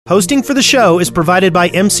Hosting for the show is provided by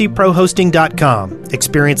mcprohosting.com.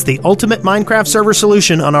 Experience the ultimate Minecraft server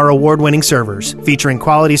solution on our award-winning servers. Featuring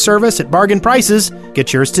quality service at bargain prices.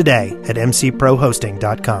 Get yours today at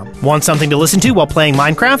mcprohosting.com. Want something to listen to while playing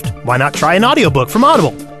Minecraft? Why not try an audiobook from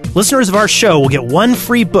Audible? Listeners of our show will get one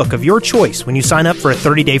free book of your choice when you sign up for a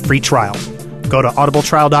 30-day free trial. Go to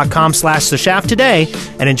audibletrial.com/theshaft today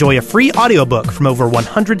and enjoy a free audiobook from over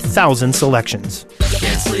 100,000 selections.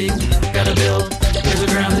 Can't sleep, gotta build. There's a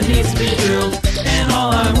ground that needs to be drilled, and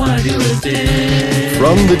all I wanna do is dig.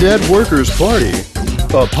 From the Dead Workers Party,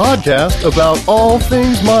 a podcast about all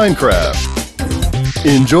things Minecraft.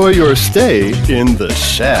 Enjoy your stay in the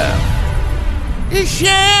Shaft. The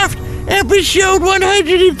Shaft, episode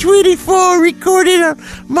 124, recorded on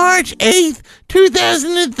March 8th,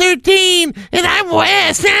 2013, and I'm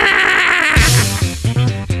Wes.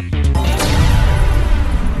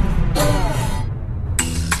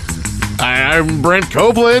 I'm Brent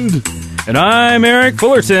Copeland. And I'm Eric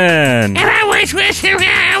Fullerton. And I'm Wes. We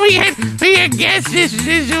had guests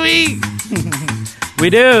this week. We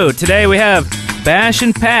do. Today we have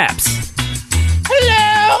Bash-N-Paps.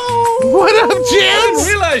 Hello. What up, I didn't gents?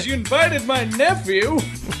 realize you invited my nephew.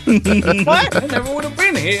 What? I never would have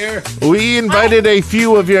been here. We invited a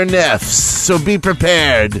few of your nephews, so be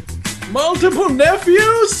prepared. Multiple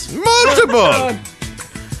nephews? Multiple!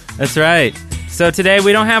 That's right. So today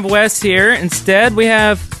we don't have Wes here. Instead, we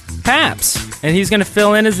have Paps. And he's going to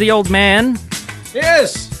fill in as the old man.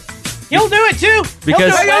 Yes. You'll do it too.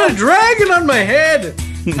 Because I got a dragon on my head.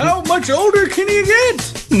 How much older can you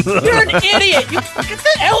get? You're an idiot. You get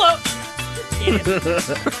the hell up.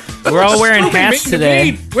 we're all wearing Stupid hats mean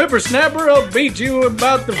today. to me. Whippersnapper, I'll beat you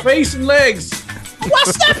about the face and legs. I'll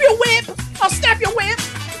snap your whip. I'll snap your whip.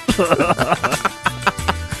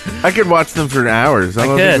 I could watch them for hours. I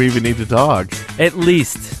don't think we even need to talk. At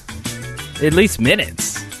least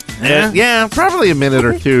minutes. Yeah, probably a minute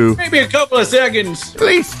or two. Maybe a couple of seconds. At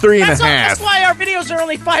least three and a half. That's why our videos are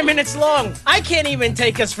only 5 minutes long. I can't even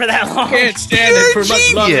take us for that long. Can't stand it for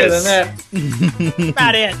much longer than that.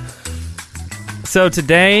 About it. So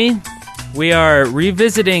today we are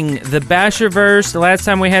revisiting the Basherverse. The last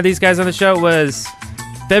time we had these guys on the show was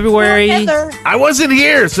February I wasn't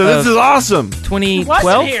here, so this is awesome. 2012. He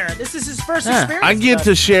wasn't here. This is his first experience. I get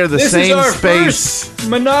to share the This same is our space. first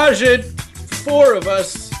menage at 4 of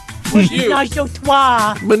us. With you. Menage a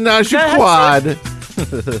quad.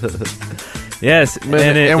 Yes,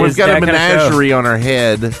 And we've got a menagerie on our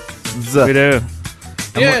head. We do.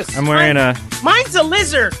 Yes. I'm wearing a... Mine's a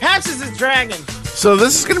lizard. Paps is a dragon. So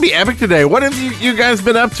this is going to be epic today. What have you guys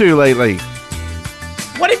been up to lately?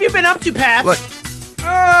 What have you been up to, Paps? Look.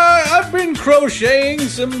 I've been crocheting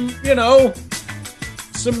some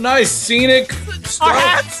nice scenic Our stuff.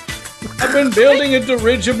 hats? I've been building a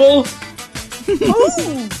dirigible.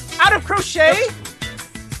 Ooh, out of crochet?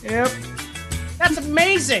 Yep. That's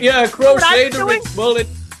amazing. Yeah, You know what crochet I'm doing? dirigible.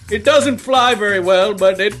 It doesn't fly very well,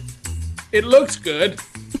 but it looks good.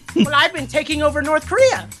 Well, I've been taking over North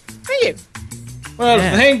Korea. Hey, Well,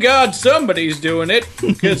 Yeah. thank God somebody's doing it,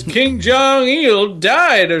 because King Jong-il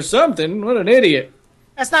died or something. What an idiot.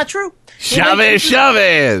 that's not true.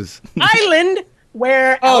 Chavez. Island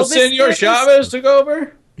where Oh, Elvis Senor lives. Chavez took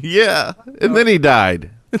over? Yeah, and then he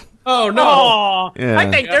died. Oh, no. Oh, Yeah.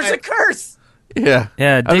 I think there's a curse. Yeah,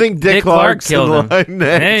 Yeah, I think Dick Clark's in killed him. line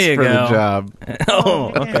next There you for go. the job.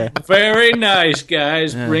 Oh, okay. Very nice,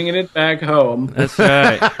 guys. Bringing it back home. That's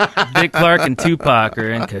right. Dick Clark and Tupac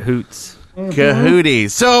are in cahoots.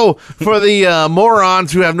 Cahooties. So, for the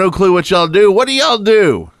morons who have no clue what y'all do, what do y'all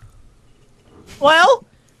do? Well,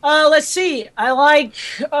 let's see. I like,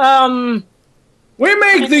 We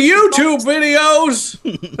make the YouTube videos,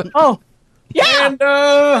 oh, yeah.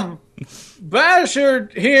 and Basher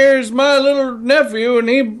here's my little nephew, and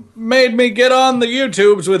he made me get on the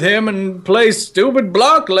YouTubes with him and play stupid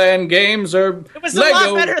Blockland games or It was Lego. a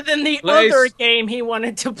lot better than the place. other game he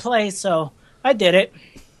wanted to play, so I did it.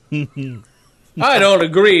 I don't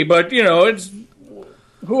agree, but it's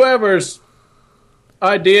whoever's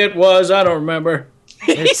idea it was. I don't remember.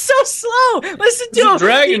 He's so slow. Listen to him.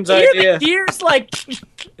 Dragon's You hear idea. The gears like,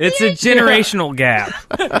 It's a generational gap,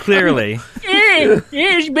 clearly.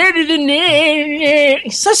 it's better than that.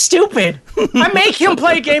 He's so stupid. I make him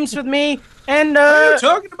play games with me, and Are you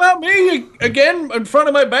talking about me again in front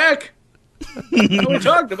of my back? We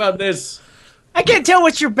talked about this. I can't tell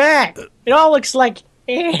what's your back. It all looks like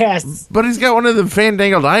ass. But he's got one of the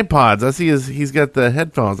fandangled iPods. I see he's got the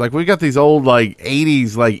headphones. Like, we got these old,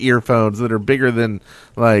 80s, earphones that are bigger than,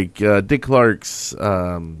 Dick Clark's,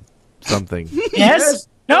 something. Yes?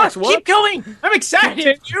 No, Yes, what? keep going. I'm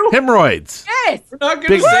excited. You? Hemorrhoids. Yes. We're not going to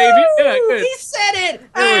Big- save you. Yeah, Woo! good. He said it. were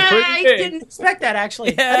pretty I big. didn't expect that, actually.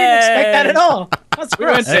 I didn't expect that at all. That's We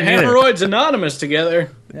went gross. to Hemorrhoids Anonymous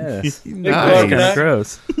together. Yes. Nice. Kind of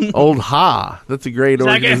gross. Old Ha. That's a great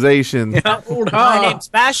Second. organization. Old My Ha. name's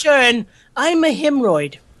Basha, and I'm a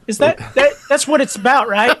hemorrhoid. Is that's what it's about,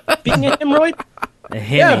 right? Being a hemorrhoid? A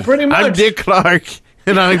Yeah, Hemi. pretty much. I'm Dick Clark,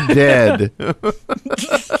 and I'm dead.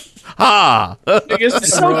 Ha! Biggest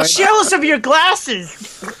So hemorrhoid. jealous of your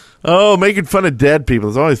glasses. Oh, making fun of dead people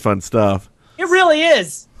is always fun stuff. It really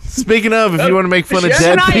is. Speaking of, if you want to make fun of Yes,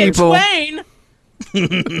 dead Shania people, Twain.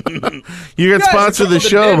 you can Guys, sponsor it's the all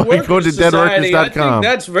show Dead by going to Workers Society. I think deadworkers.com.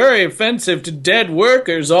 that's very offensive to dead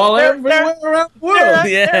workers all everywhere around the They're world. a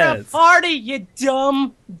Yes. party, you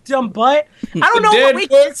dumb butt. I don't know dead what we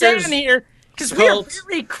can say workers in here because we are cult.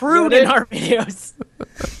 very crude Is that in it? our videos.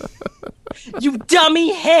 You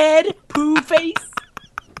dummy head, poo face,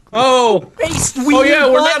 Oh, faced oh weird yeah,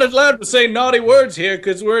 we're butt. not allowed to say naughty words here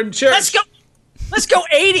because we're in church. Let's go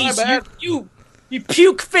 80s. My bad. You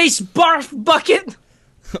puke face barf bucket.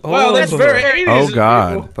 Wow, that's very 80s. Oh, of you.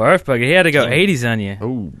 God. Barf bucket. He had to go 80s on you.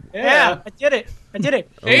 Oh, Yeah, I did it. Now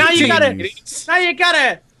you 1880s.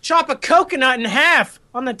 gotta chop a coconut in half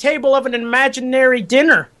on the table of an imaginary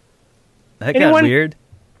dinner. That got Anyone? weird.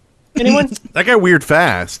 Anyone? that got weird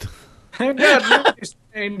fast. That got really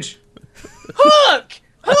strange. Hook!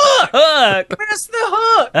 Hook! Where's the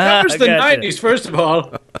hook? That was the gotcha. 90s, first of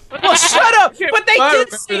all. Well, shut up! But they I did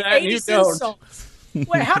remember say that, and you 80s don't. insults.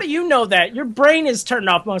 Wait, how do you know that? Your brain is turned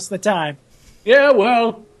off most of the time. Yeah,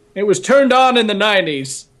 well, it was turned on in the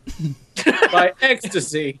 90s by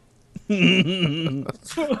ecstasy.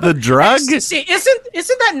 The drug? See,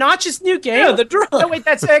 isn't that Notch's new game? Yeah, the drug. Oh wait,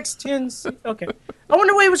 that's X10. Okay, I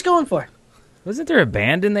wonder what he was going for. Wasn't there a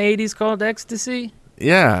band in the 80s called Ecstasy?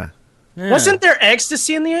 Yeah. Yeah. Wasn't there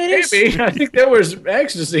ecstasy in the 80s? Maybe. I think there was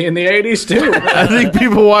ecstasy in the 80s, too. I think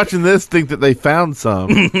people watching this think that they found some,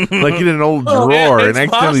 like in an old Oh, drawer, yeah, and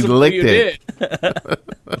it's accidentally possible licked you it. did.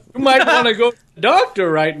 You might want to go to the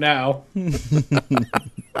doctor right now.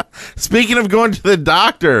 Speaking of going to the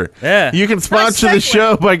doctor, Yeah. you can sponsor the segue.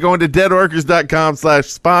 show by going to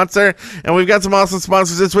deadworkers.com/sponsor. And we've got some awesome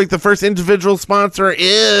sponsors this week. The first individual sponsor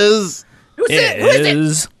is... Who's it? Who is it?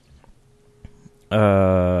 Is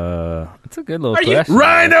it's a good little Are you- question.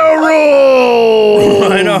 Rhino Rules!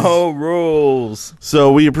 Rhino rules.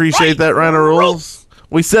 So we appreciate that, Rhino Rules.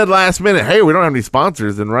 We said last minute, hey, we don't have any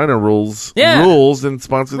sponsors, and Rhino Rules Yeah. rules and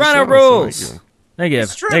sponsors the Rhino show. So rules. thank you. Thank you.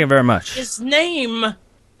 It's true. Thank you very much. His name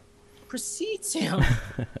precedes him.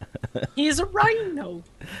 He is a rhino.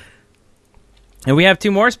 And we have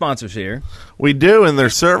two more sponsors here. We do, and they're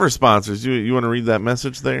server sponsors. You want to read that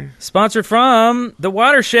message there? Sponsored from The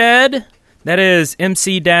Watershed. That is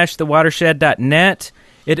mc-thewatershed.net.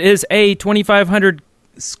 It is a 2,500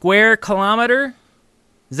 square kilometer.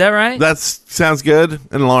 Is that right? That sounds good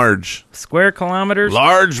and large. Square kilometers.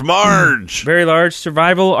 Large Marge. Very large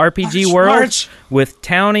survival RPG Large world March. with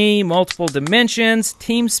townie, multiple dimensions,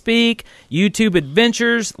 TeamSpeak, YouTube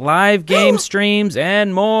adventures, live game streams,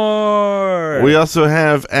 and more. We also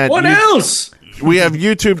have at What else? we have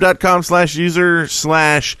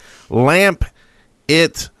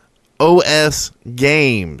youtube.com/user/lamp-it-os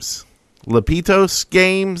games. Lapitos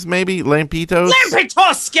games, maybe? Lampitos?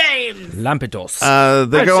 Lampitos games. Lampitos.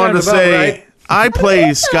 They That go on to sounds about say, right. I play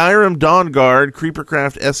Skyrim Dawn Guard,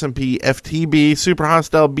 Creepercraft SMP, FTB, Super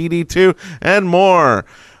Hostile BD2, and more.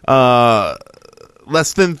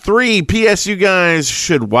 Less than 3. P.S. You guys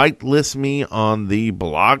should whitelist me on the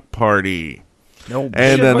block party. no,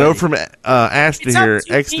 And a Should note we? from Ashton It's up here.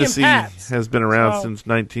 to Ecstasy Bash-N-Paps. has been around So- since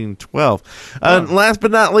 1912. Last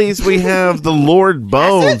but not least, we have the Lord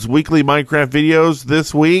Bones weekly Minecraft videos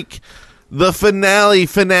this week. The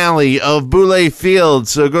finale of Boule Field.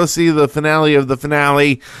 So go see the finale of the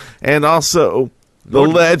finale. And also the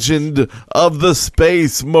legend of the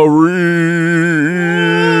Space Marine.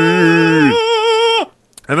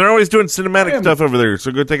 And they're always doing cinematic stuff over there.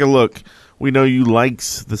 So go take a look. We know you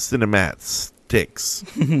likes the cinemats. Ticks.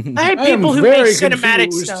 I hate I am people who make very cinematic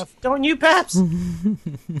confused. stuff. Don't you, Paps?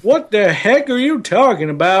 What the heck are you talking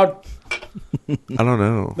about? I don't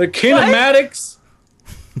know. The kinematics?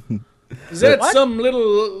 Is that What? some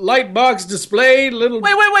little light box display? Little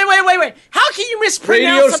Wait. How can you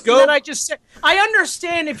mispronounce something Radioscope? that I just said? I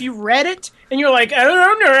understand if you read it and you're like, I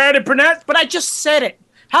don't know how to pronounce, but I just said it.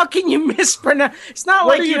 How can you mispronounce? It's not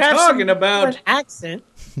What like are you have talking some about? foreign accent.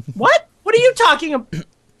 What? What are you talking about?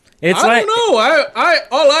 it's I like don't know. I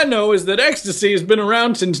all I know is that ecstasy has been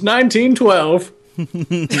around since 1912.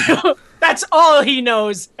 That's all he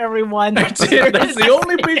knows, everyone. That's it. That's the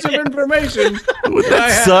only piece of information. Would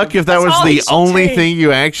that suck if that That's was all he the should only take. thing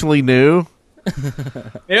you actually knew?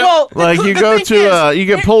 Yep. Well, Like you go to you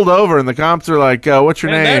get pulled over and the cops are like, "What's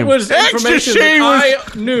your and name?" that was information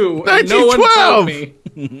that I knew, and no one 1912. told me.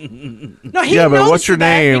 No, he Yeah, but knows what's your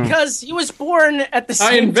that name? Because he was born at the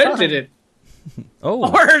same I invented time. it. Oh,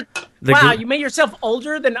 Or, The wow, gr- you made yourself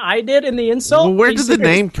older than I did in the insult? Well, where Are you did the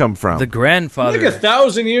serious? name come from? the grandfather. Like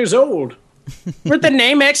 1,000 years old. Where'd the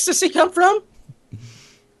name Ecstasy come from?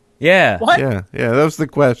 Yeah. What? yeah, that was the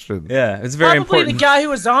question. Yeah, it's very Probably important. the guy who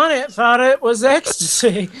was on it thought it was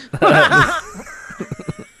ecstasy.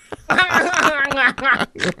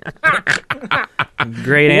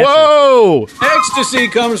 Great answer. Whoa! Ecstasy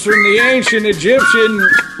comes from the ancient Egyptian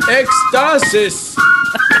ecstasis,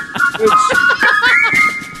 which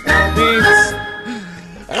means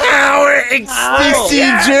Our ecstasy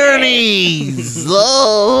journeys. Oh.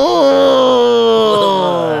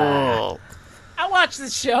 I watched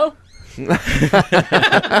this show.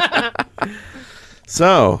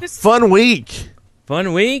 So fun week.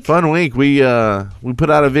 Fun week. Fun week. We put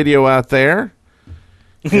out a video out there.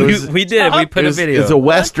 It was- we did. We put it a was- video. It's a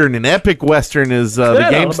western, an epic western, as the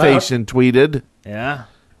that game all about? station tweeted, yeah.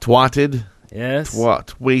 twatted, Yes.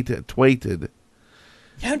 tweeted.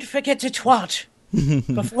 Don't forget to twat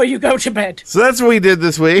before you go to bed. So that's what we did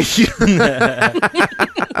this week.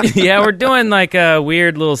 Yeah, we're doing like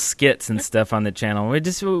weird little skits and stuff on the channel.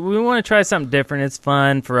 We want to try something different. It's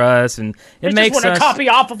fun for us, and it I makes just want us. to copy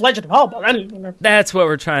off of Legend of Hobo. That's what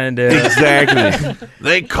we're trying to do. Exactly.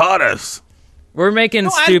 They caught us. We're making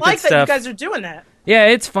No, I stupid like that stuff. you guys are doing that. Yeah,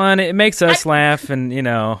 it's fun. It makes us laugh, and We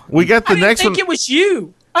got the I didn't next think one. it was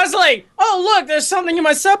you. I was like, oh, look, there's something in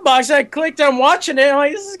my sub box. I clicked on watching it. I'm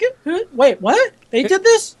like, this is good. Huh? Wait, what? They did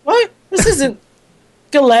this? What? This isn't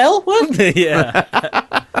Galil? What? yeah.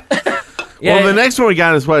 Well, the next one we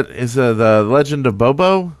got is what is the Legend of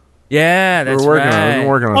Bobo. Yeah, that's We're working on it. right. We've been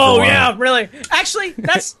working on it. for a Oh while. yeah, really. Actually,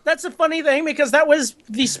 that's a funny thing because that was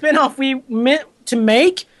the spinoff we meant to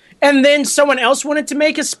make, and then someone else wanted to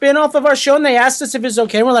make a spinoff of our show, and they asked us if it's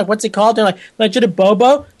okay. We're like, "What's it called?" They're like, "Legend of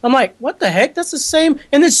Bobo." I'm like, "What the heck? That's the same."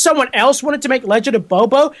 And then someone else wanted to make Legend of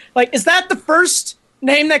Bobo. Like, is that the first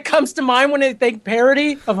name that comes to mind when they think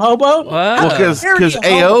parody of hobo? Wow. Well, because Parody of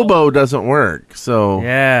Aobo hobo. doesn't work. So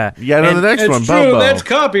Yeah. you got to know the next it's one, true. Bobo. That's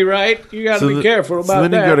copyright. You got to be careful about so then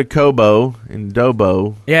that. you go to Kobo and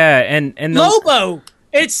Dobo. Yeah, and the, Lobo.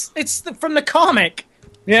 It's from the comic.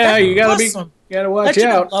 yeah, you got to Awesome. be. Got to watch Legend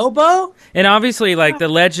out. of Lobo. and obviously, like the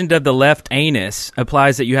legend of the left anus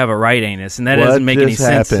applies that you have a right anus, and that What doesn't make any just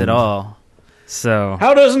sense happened? at all. So.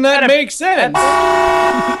 How doesn't that make sense?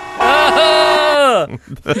 Oh! Oh,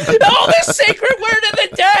 the secret word of the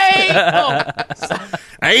day. Oh,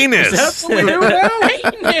 Anus. That's what we do now.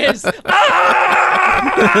 Anus.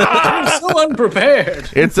 I'm so unprepared.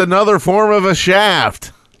 It's another form of a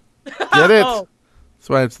shaft. Get it? Oh. That's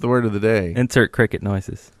why it's the word of the day. Insert cricket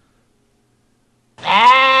noises.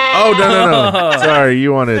 Oh, no. Sorry,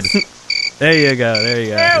 you wanted. There you go. There you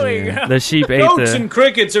go. There we go. The sheep ate Goats the. and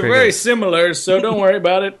crickets are very cricket. similar, so don't worry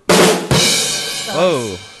about it.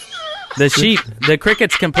 Whoa. The sheep. The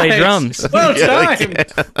crickets can play drums. Well, time.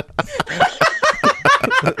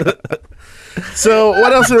 So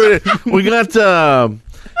what else are we got?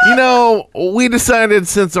 We decided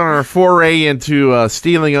since our foray into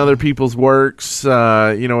stealing other people's works,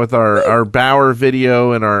 with our Bauer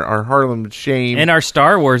video and our Harlem Shame, And our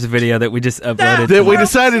Star Wars video that we just uploaded. that we Well,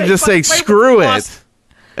 decided to just say wait, screw wait, it,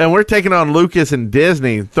 and we're taking on Lucas and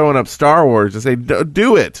Disney, throwing up Star Wars and say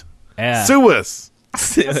do it, Yeah. sue us.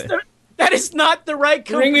 That is not the right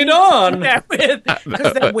company. Bring it on.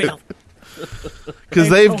 Because they will. Because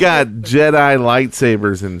they've got Jedi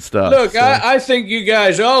lightsabers and stuff. Look, so- I think you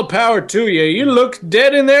guys, all power to you. You look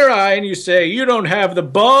dead in their eye and you say, you don't have the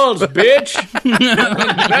balls, bitch.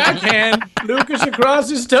 Backhand Lucas across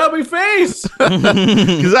his tubby face.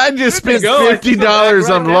 Because I just spent go. I think $50 I'm on back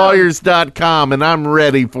right now. lawyers.com and I'm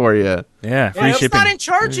ready for you. Yeah. Free He's shipping. not in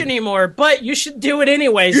charge anymore, but you should do it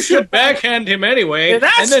anyways. You should backhand him anyway,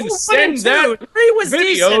 That's and then what send it that do. He was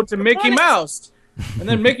video decent. to Mickey What is- Mouse. And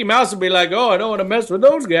then Mickey Mouse will be like, oh, I don't want to mess with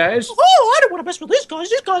those guys. Oh, I don't want to mess with these guys.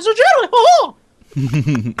 These guys are jelly. Oh.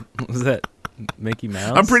 Was that Mickey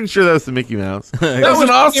Mouse? I'm pretty sure that was the Mickey Mouse. That was was an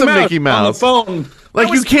awesome Mickey on the Mouse. phone. Like,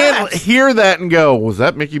 That you was can't Paps. hear that and go, was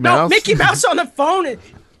that Mickey No, Mouse? Mickey Mouse on the phone.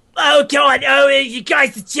 Oh, God. Oh, you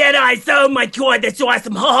guys are Jedi. Oh, my God. That's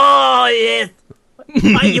awesome. Oh, yes.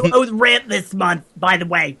 You owe the rent this month, by the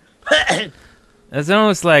way. It's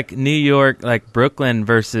almost like New York, like Brooklyn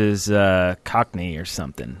versus Cockney or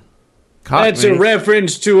something. Caught That's me. a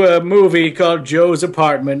reference to a movie called Joe's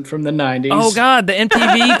Apartment from the 90s. Oh God, the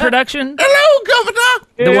MTV production, Hello, Governor.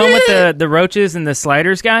 the one with the roaches and the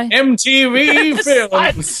sliders guy. MTV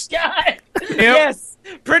Films. Sky. Yes,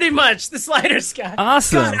 pretty much the sliders guy.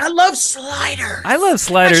 Awesome. God, I love sliders. I love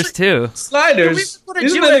sliders Actually- too. Sliders. What did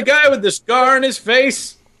Isn't you it the do? guy with the scar on his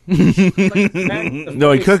face?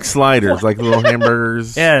 No, he cooks sliders like little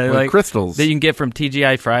hamburgers. Yeah, with like crystals. that you can get from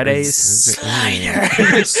TGI Fridays.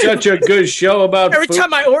 It's such a good show about Every food.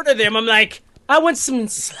 time I order them, I'm like, I want some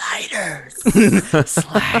sliders.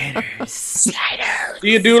 sliders. Do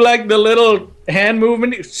you do like the little hand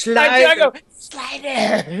movement? I Slide. go,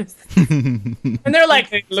 sliders. And they're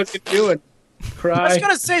like, Look at you and I was cry.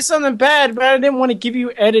 going to say something bad, but I didn't want to give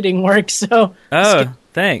you editing work, so. Oh,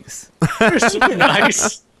 thanks. You're so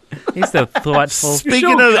nice. He's so thoughtful.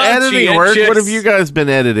 Speaking so of editing work, conscientious. what have you guys been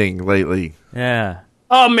editing lately? Yeah.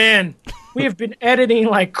 Oh, man. We have been editing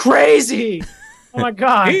like crazy. Oh, my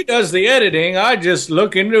God. He does the editing. I just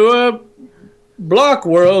look into a block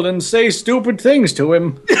world and say stupid things to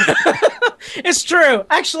him. It's true.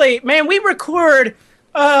 Actually, man, we record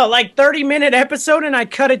like 30-minute episode, and I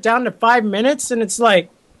cut it down to 5 minutes, and it's like,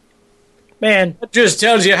 man. It just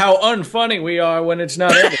tells you how unfunny we are when it's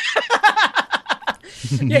not edited.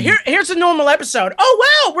 Yeah, here's a normal episode.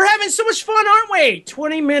 Oh, wow, we're having so much fun, aren't we?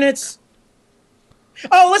 20 minutes.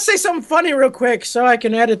 Oh, let's say something funny real quick so I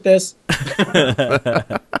can edit this.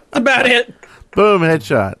 That's about it. Boom,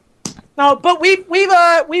 headshot. No, but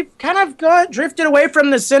we've kind of drifted away from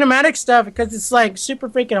the cinematic stuff because it's like super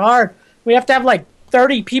freaking hard. We have to have like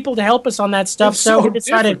 30 people to help us on that stuff. It's So so we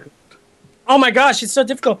decided, difficult. oh my gosh, it's so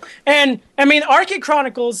difficult. And I mean, Arcade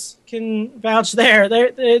Chronicles can vouch there.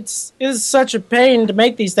 It is such a pain to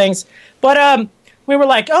make these things. But we were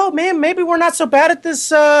like, oh man, maybe we're not so bad at this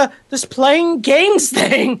this playing games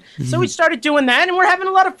thing. So we started doing that, and we're having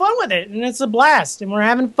a lot of fun with it, and it's a blast. And we're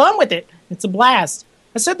having fun with it. It's a blast.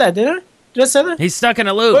 I said that, didn't I? Did I say that? He's stuck in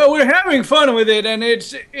a loop. Well, we're having fun with it, and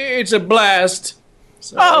it's a blast.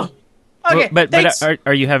 So, Oh, okay. But thanks.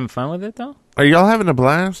 are you having fun with it though? Are y'all having a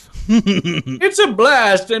blast? it's a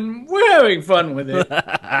blast, and we're having fun with it.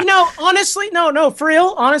 You know, honestly, no, for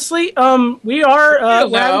real, honestly, we are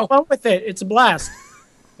real we're having now. fun with it. It's a blast.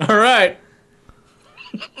 All right.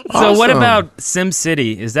 So what Awesome. about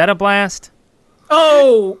SimCity? Is that a blast?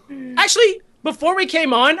 Oh, actually, before we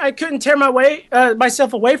came on, I couldn't tear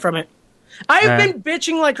myself away from it. I have been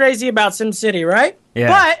bitching like crazy about SimCity, right? Yeah.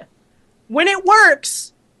 But when it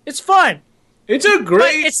works, it's fun. It's a But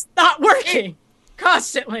great it's not working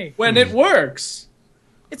constantly. when it works.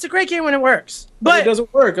 It's a great game when it works, But it but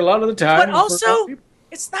doesn't work a lot of the time. but for also people.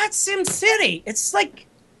 it's not SimCity. It's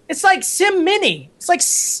like Sim Mini. It's like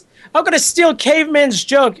I'm gonna steal Caveman's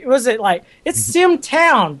joke. Was it like it's Sim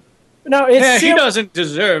Town? No, it's Yeah, he Sim. doesn't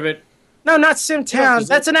deserve it. No, not Sim Town.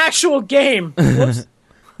 That's an actual game. Whoops.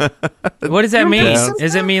 What does that mean? Yeah.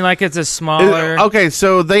 Does it mean like it's a smaller, Okay,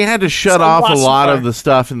 so they had to shut So off a lots of lot fun. of the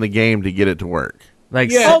stuff in the game to get it to work. like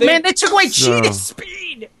Yeah. Oh man, they took away cheetah So-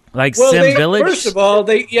 speed. like Well, Sim they, Village? first of all,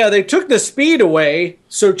 they took the speed away,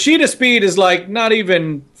 so cheetah speed is like not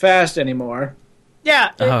even fast anymore. Yeah,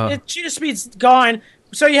 Oh. cheetah speed's gone.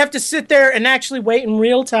 So you have to sit there and actually wait in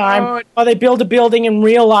real time Oh, while they build a building in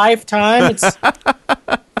real life time.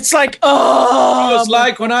 It's like, oh, It's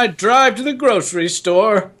like when I drive to the grocery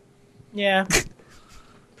store. yeah.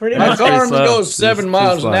 Pretty My much. car pretty only slow. goes 7 Just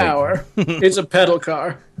miles an like- hour. It's a pedal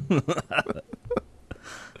car.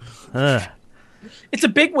 It's a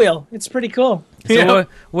big wheel. It's pretty cool. So Yeah.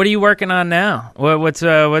 what are you working on now? What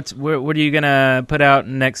are you gonna put out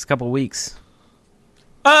in the next couple weeks?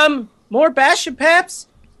 More Bash-N-Paps,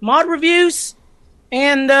 mod reviews,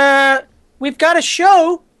 and we've got a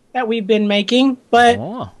show that we've been making, but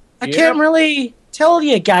Oh. I can't really tell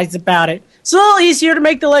you guys about it. It's a little easier to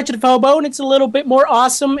make the Legend of Hobo, and it's a little bit more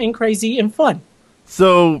awesome and crazy and fun.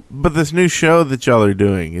 So, but this new show that y'all are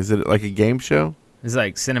doing, is it like a game show? Is it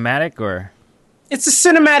like cinematic or? It's a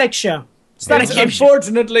cinematic show. It's not a game show.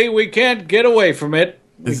 Unfortunately, we can't get away from it.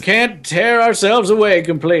 We can't tear ourselves away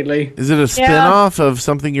completely. Is it a spin-off of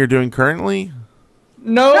something you're doing currently?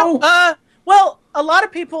 No. Well, a lot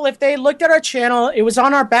of people, if they looked at our channel, it was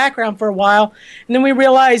on our background for a while, and then we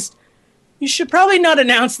realized you should probably not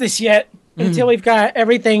announce this yet until we've got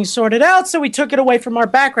everything sorted out. So we took it away from our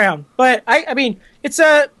background. But I mean, it's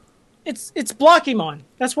Blockymon.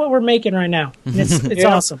 That's what we're making right now. And it's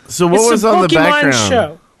Yeah. awesome. So what It's was a on the Pokemon background?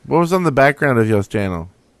 show. What was on the background of y'all's channel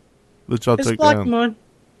that y'all It's took down? Blockymon.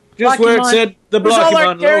 Just where it Blockymon. said the There's all our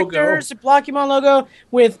Blockymon logo. characters, the Blockymon logo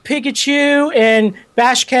with Pikachu and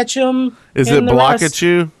Bash Ketchum. Is it and the rest.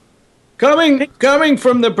 Blockachu? coming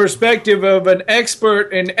from the perspective of an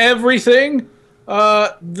expert in everything,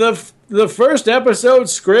 the first episode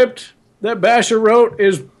script that Basher wrote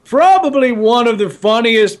is probably one of the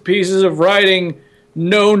funniest pieces of writing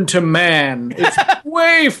known to man. It's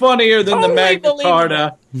way funnier than the Magna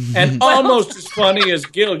Carta, and almost as funny as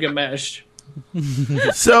Gilgamesh.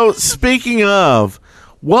 So, speaking of,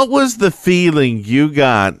 what was the feeling you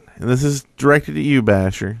got, and this is directed at you,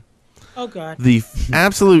 Basher, Oh, God. the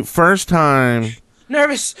absolute first time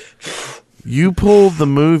Nervous. you pulled the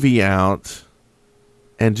movie out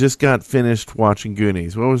and just got finished watching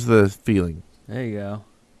Goonies? What was the feeling? There you go.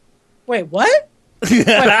 Wait, what?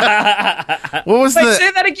 What was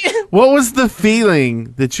Say that again. What was the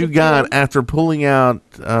feeling that you got after pulling out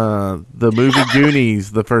the movie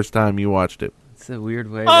Goonies the first time you watched it? It's a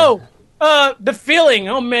weird way. The feeling.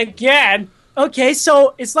 Oh, my God. Okay,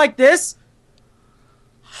 so it's like this.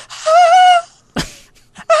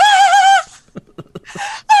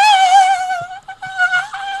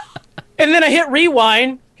 And then I hit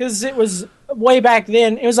rewind because it was way back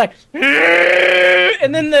then. It was like,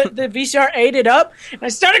 and then the VCR ate it up, and I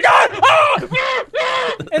started going,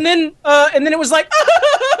 and then it was like,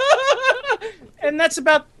 and that's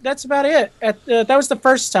about it. That was the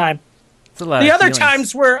first time. It's a lot The of other feelings.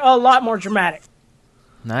 times were a lot more dramatic.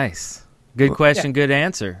 Nice. Good question, good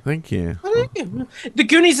answer. Thank you. The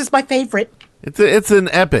Goonies is my favorite. It's an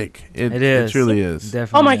epic. It is. It truly is.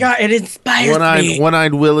 Definitely. Oh my God, it inspires me.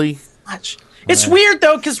 One-eyed Willie. Much. It's weird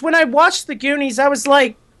though, because when I watched the Goonies, I was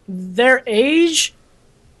like their age,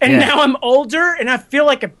 and Yeah. now I'm older, and I feel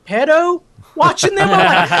like a pedo watching them.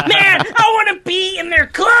 I'm like, man, I want to be in their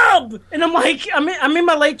club, and I'm like, I'm in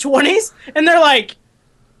my late 20s, and they're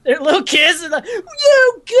little kids, and like, yo,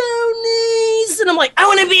 Goonies, and I'm like, I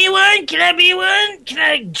want to be one. Can I be one? Can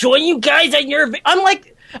I join you guys at your? I'm like.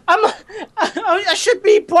 I should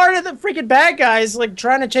be part of the freaking bad guys, like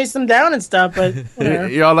trying to chase them down and stuff. But whatever.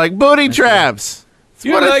 Y'all like booty traps.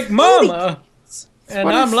 You're like Mama, and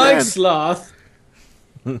what it I'm like said. Sloth.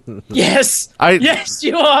 Yes, yes,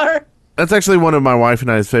 you are. That's actually one of my wife and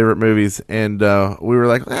I's favorite movies, and we were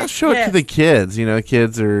like, let's show it to the kids. You know,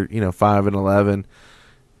 kids are 5 and 11.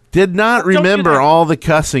 Did not remember all the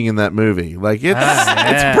cussing in that movie. Like it's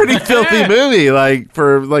a pretty filthy movie, like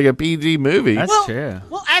for like a PG movie. That's true.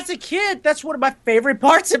 Well, as a kid, that's one of my favorite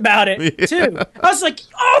parts about it too. I was like,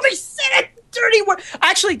 oh, they said a dirty word.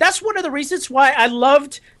 Actually, that's one of the reasons why I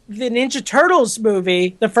loved the Ninja Turtles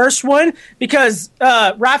movie, the first one, because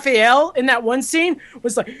Raphael in that one scene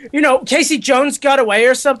was like, Casey Jones got away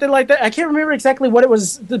or something like that. I can't remember exactly what it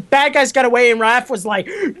was. The bad guys got away, and Raph was like,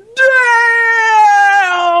 damn!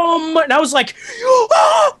 And I was like,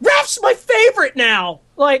 oh, Raph's my favorite now.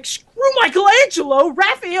 Like, screw Michelangelo,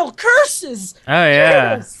 Raphael curses. Oh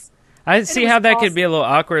yeah. Yes. I see how that could be a little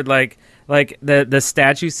awkward, like the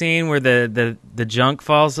statue scene where the junk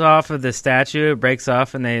falls off of the statue, it breaks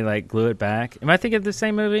off, and they like glue it back. Am I thinking of the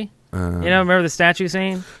same movie? Remember the statue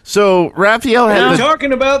scene? So Raphael Are had you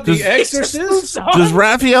talking about The Exorcist? Does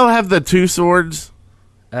Raphael have the two swords?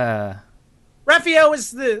 Raphael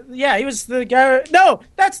was he was the guy. No,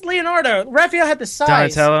 that's Leonardo. Raphael had the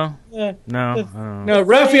size. Donatello? No. No,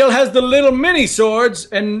 Raphael has the little mini swords,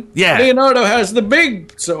 and Leonardo has the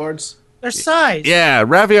big swords. Their size. Yeah,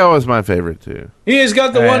 Raphael was my favorite too. He has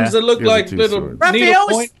got the ones that look He has like the two little swords.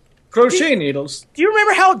 needlepoint crochet needles. Do you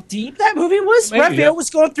remember how deep that movie was? Maybe, Raphael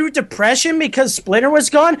was going through depression because Splinter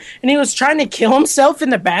was gone, and he was trying to kill himself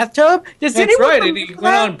in the bathtub. Does That's anyone right, and remember he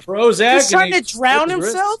went on that? Prozac. He was trying and to drown slit his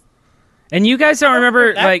wrists. himself. And you guys don't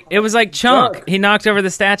remember, that like, it was like Chunk. Dark. He knocked over the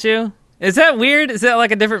statue. Is that weird? Is that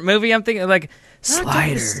like a different movie? I'm thinking, like,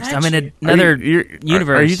 Sliders. I'm in another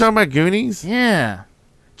universe. Are you talking about Goonies? Yeah.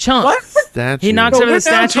 Chunk. What? Statue. He knocks No, over we're the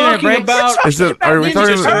now statue and it talking breaks. about Are we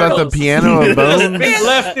talking Ninja about the Turtles. piano of That's bones? been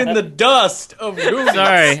left in the dust of Goonies.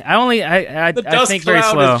 Sorry. I The dust think very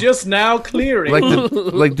cloud slow. is just now clearing.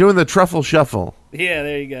 like doing the truffle shuffle. Yeah,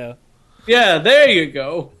 there you go. Yeah, there you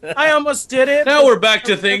go. I almost did it. Now we're back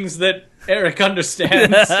to things that Eric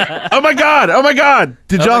understands. Oh my god!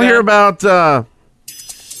 Did y'all hear about From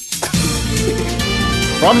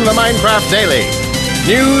the Minecraft Daily,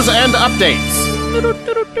 news and updates.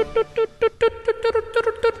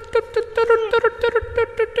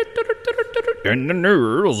 in the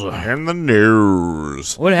news?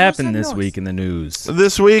 What happened this week in the news?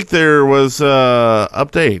 This week there was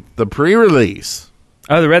update, the pre-release.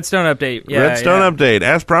 Oh, the Redstone update. Yeah, Redstone update.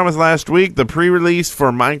 As promised last week, the pre-release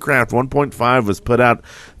for Minecraft 1.5 was put out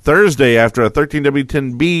Thursday after a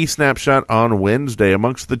 13W10B snapshot on Wednesday.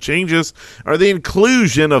 Amongst the changes are the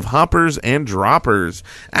inclusion of hoppers and droppers,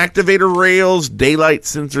 activator rails, daylight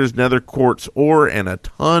sensors, nether quartz ore, and a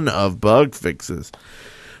ton of bug fixes.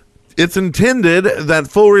 It's intended that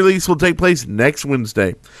full release will take place next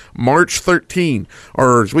Wednesday, March 13,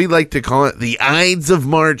 or as we like to call it, the Ides of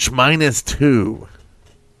March -2.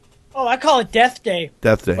 Oh, I call it Death Day.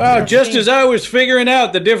 Death Day. Wow, just as I was figuring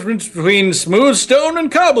out the difference between smooth stone and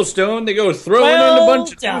cobblestone, they go throwing in a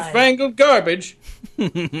bunch of newfangled garbage.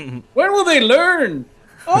 When will they learn?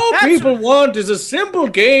 All people want is a simple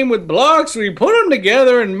game with blocks where you put them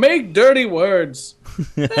together and make dirty words.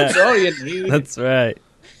 That's all you need. That's right.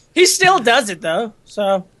 He still does it, though,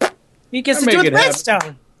 so he gets to do it with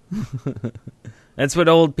redstone. That's what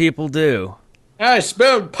old people do. I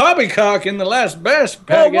spelled poppycock in the last Bash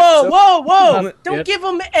packet. Whoa. Don't give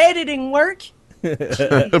him editing work.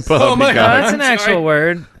 Oh, my God. That's an actual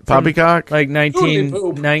word. Poppycock? Like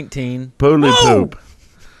 1919. Poly poop.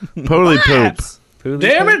 Poly poop.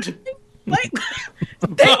 Damn it! Like,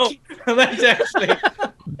 That's actually...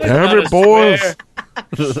 Damn it, boys.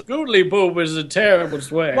 Scootly poop is a terrible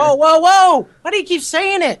swear. Whoa. Why do you keep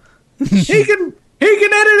saying it? He can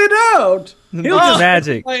edit it out. He'll just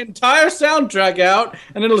Magic. my entire soundtrack out,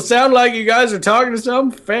 and it'll sound like you guys are talking to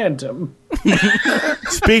some phantom.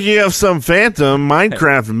 Speaking of some phantom,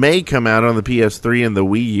 Minecraft may come out on the PS3 and the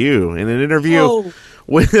Wii U. In an interview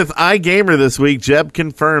with iGamer this week, Jeb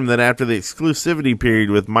confirmed that after the exclusivity period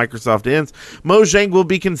with Microsoft ends, Mojang will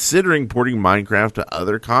be considering porting Minecraft to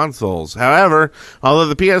other consoles. However, although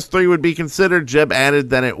the PS3 would be considered, Jeb added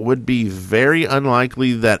that it would be very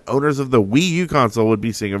unlikely that owners of the Wii U console would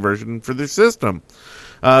be seeing a version for their system.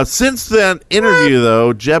 Since that interview,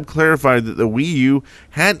 though, Jeb clarified that the Wii U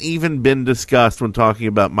hadn't even been discussed when talking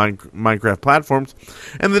about Minecraft platforms,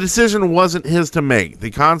 and the decision wasn't his to make.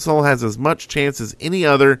 The console has as much chance as any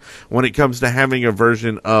other when it comes to having a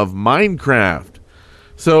version of Minecraft.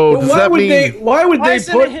 So why would they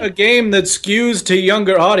put a game that skews to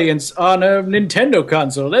younger audience on a Nintendo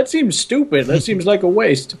console? That seems stupid. That seems like a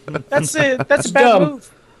waste. That's a bad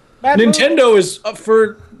move. Nintendo is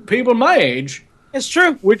for people my age. It's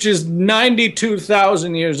true. Which is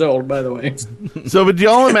 92,000 years old, by the way. So, but do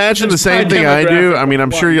y'all imagine the same thing I do? I mean,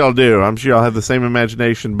 I'm sure y'all do. I'm sure y'all have the same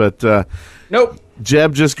imagination, but nope.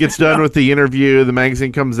 Jeb just gets done with the interview. The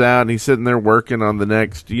magazine comes out, and he's sitting there working on the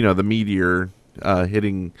next, the meteor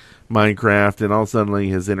hitting Minecraft, and all of a sudden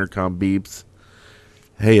his intercom beeps.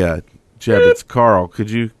 Hey, Jeb, it's Carl.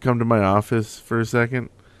 Could you come to my office for a second?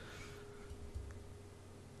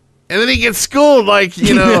 And then he gets schooled, like,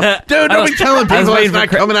 dude, don't be telling people it's not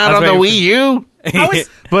coming out on the Wii U.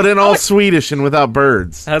 But in all Swedish and without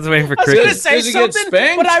birds. I was waiting for I was going to cricket. say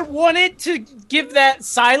something, but I wanted to give that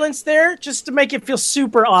silence there just to make it feel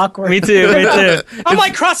super awkward. Me too. I'm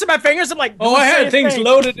like crossing my fingers. I'm like, I had things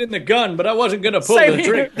loaded in the gun, but I wasn't going to pull the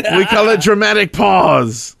trigger. We call it dramatic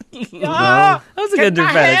pause. That was a good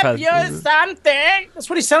dramatic pause. Can I help you something? That's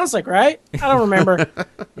what he sounds like, right? I don't remember.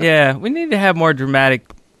 Yeah, we need to have more dramatic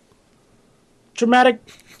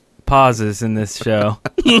pauses in this show.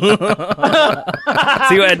 See what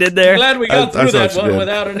I did there? Glad we got through that one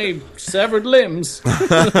without any severed limbs.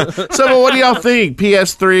 So what do y'all think?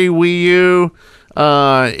 PS3, Wii U?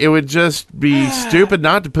 It would just be stupid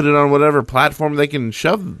not to put it on whatever platform they can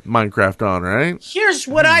shove Minecraft on, right? Here's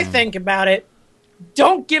what I think about it.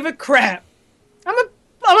 Don't give a crap. I'm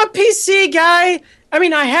a PC guy. I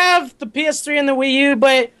mean, I have the PS3 and the Wii U,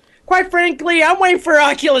 but quite frankly, I'm waiting for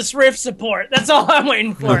Oculus Rift support. That's all I'm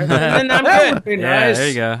waiting for. And then I'm that good. would be nice. There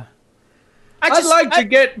you go. I'd like to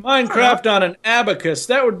get Minecraft on an abacus.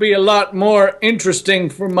 That would be a lot more interesting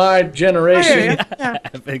for my generation.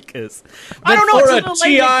 Abacus. I don't know. Or It's a little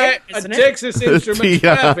late in the game, TI, a isn't it? Texas Instruments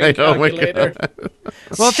graphic calculator.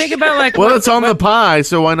 Well, think about like. Well, it's on the pie,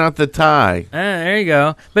 so why not the tie? There you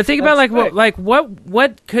go. But think about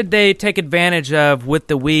what could they take advantage of with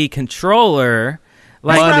the Wii controller?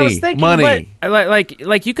 That's what I was thinking, money.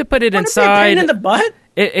 Like you could put it What if they pain inside. in the butt?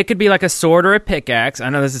 It could be like a sword or a pickaxe. I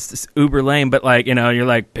know this is uber lame, but like you're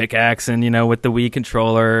like pickaxe and with the Wii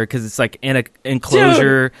controller because it's like in a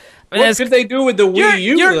enclosure. What could they do with the Wii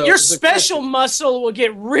U? Your special muscle will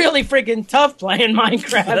get really freaking tough playing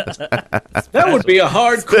Minecraft. That would be a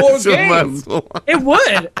hardcore game. It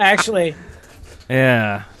would actually.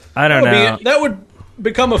 Yeah, I don't know. That would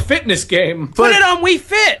become a fitness game. Put it on Wii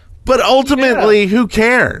Fit. But ultimately, who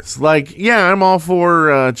cares? Like, yeah, I'm all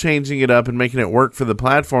for changing it up and making it work for the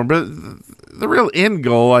platform, but the real end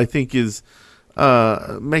goal, I think, is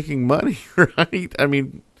making money, right? I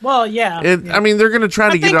mean, Well, yeah. I mean, they're going to try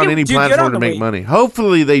to get it on any platform to make money.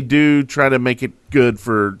 Hopefully, they do try to make it good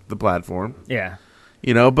for the platform. Yeah.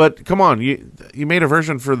 But come on, you made a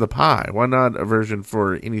version for the Pi. Why not a version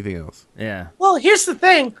for anything else? Yeah. Well, here's the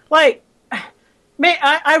thing. Like,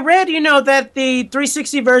 I read, that the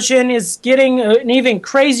 360 version is getting an even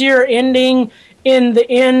crazier ending in the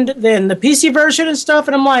end than the PC version and stuff.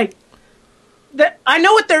 And I'm like, I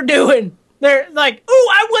know what they're doing. They're like, ooh,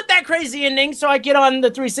 I want that crazy ending. So I get on the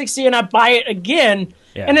 360 and I buy it again.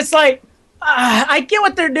 Yeah. And it's like, I get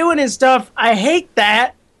what they're doing and stuff. I hate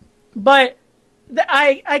that. But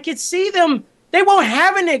I could see them. They won't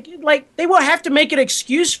have they won't have to make an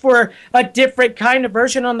excuse for a different kind of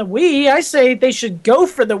version on the Wii. I say they should go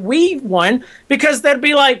for the Wii one because they'd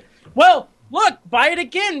be like, well, look, buy it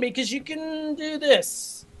again because you can do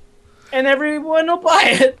this, and everyone will buy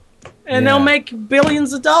it, and they'll make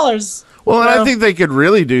billions of dollars. Well, and I think they could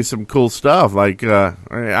really do some cool stuff. Like, I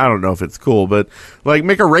don't know if it's cool, but like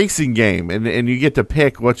make a racing game, and you get to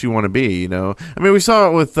pick what you want to be. I mean, we saw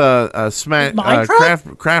it with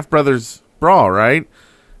Craft Brothers Brawl, right?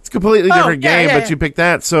 It's a completely different game, but you pick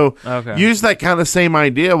that. So use that kind of same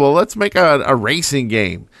idea. Well, let's make a racing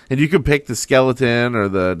game, and you could pick the skeleton or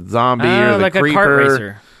the zombie or the like creeper. A kart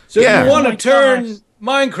racer. So you want to turn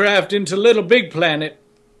Minecraft into Little Big Planet,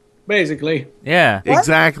 basically. Yeah, what?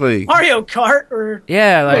 Exactly. Mario Kart or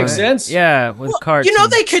makes sense. Yeah, with carts.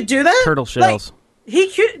 They could do that. Turtle shells.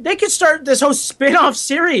 They could start this whole spin-off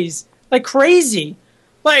series like crazy,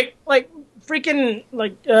 like freaking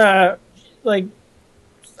like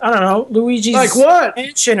I don't know, Luigi's like what?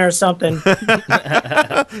 Mansion or something. Spin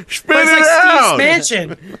it Steve's out.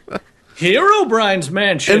 Mansion. Herobrine's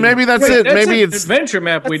Mansion. And maybe that's it. Maybe it's adventure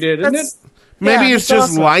map we did, isn't it? Maybe it's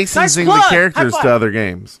just awesome. licensing the characters to other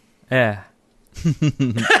games. Yeah.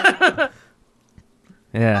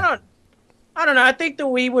 Yeah. I don't know. I think the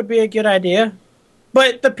Wii would be a good idea,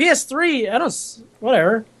 but the PS3,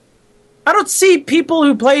 whatever. I don't see people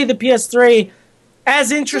who play the PS3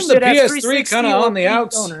 as interested as 360 kind of on the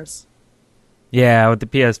outs. owners. Yeah, with the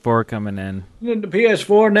PS4 coming in. The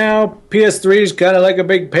PS4 now, PS3 is kind of like a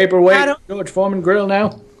big paperweight George Foreman grill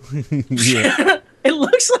now. Yeah. It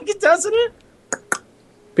looks like it, doesn't it?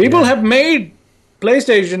 People have made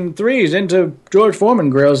PlayStation 3s into George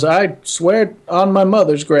Foreman grills. I swear on my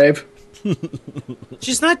mother's grave.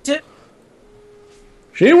 She's not.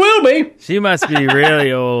 She will be. She must be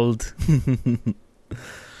really old.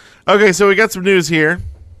 Okay, so we got some news here.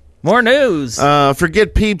 More news.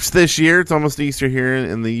 Forget Peeps this year. It's almost Easter here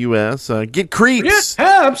in the U.S. Get Creeps.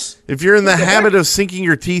 Perhaps. If you're in the habit of sinking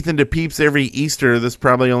your teeth into Peeps every Easter, this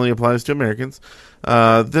probably only applies to Americans.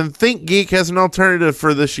 Then ThinkGeek has an alternative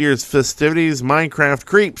for this year's festivities. Minecraft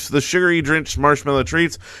Creeps. The sugary drenched marshmallow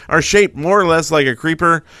treats are shaped more or less like a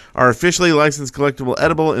creeper, are officially licensed collectible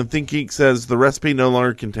edible, and ThinkGeek says the recipe no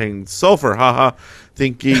longer contains sulfur. Haha.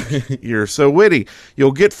 ThinkGeek, you're so witty.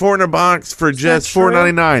 You'll get 4 in a box for just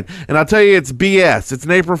 $4.99. And I'll tell you, it's BS. It's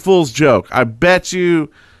an April Fool's joke. I bet you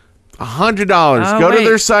 $100. Go to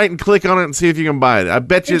their site and click on it and see if you can buy it. I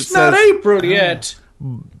bet you it's not April yet.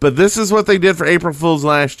 But this is what they did for April Fool's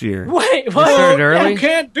last year. Wait, what? Started early? You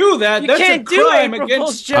can't do that. That's can't a crime do April Fool's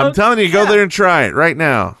against. joke. I'm telling you, go there and try it right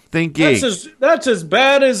now. ThinkGeek. That's as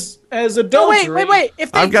bad as adultery. No, wait.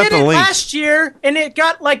 If they did it last year and it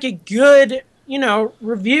got like a good,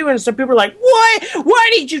 review, and some people are like, why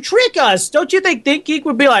did you trick us? Don't you think ThinkGeek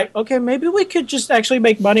would be like, okay, maybe we could just actually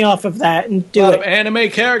make money off of that and do it? Anime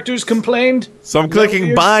characters complained. So I'm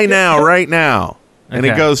clicking buy now, right now. And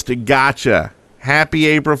it goes to gotcha. Happy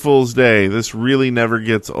April Fool's Day. This really never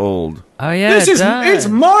gets old. Oh, yeah, it's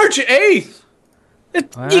March 8th. You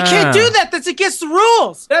can't do that. That's against the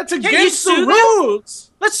rules. That's against the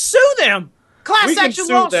rules. Let's sue them. We can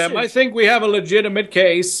sue them. I think we have a legitimate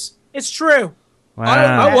case. It's true. Wow.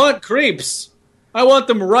 I want creeps. I want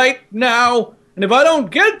them right now. And if I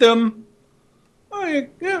don't get them, I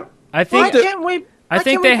think why can't we? I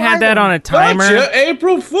think they had that on a timer. Gotcha,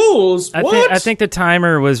 April Fools. I think the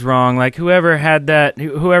timer was wrong. Like whoever had that,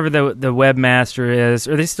 whoever the webmaster is,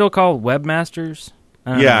 are they still called webmasters?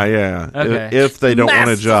 Yeah. Okay. If they don't want a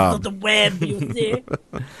Masters job. of the web, you see.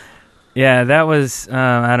 Yeah, that was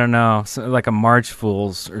I don't know, like a March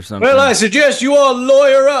Fool's or something. Well, I suggest you all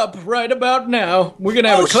lawyer up right about now. We're gonna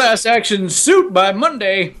have a class action suit by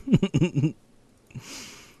Monday.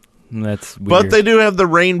 That's weird. But they do have the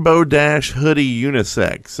Rainbow Dash hoodie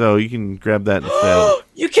unisex, so you can grab that instead.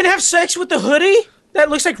 You can have sex with the hoodie that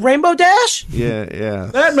looks like Rainbow Dash? Yeah.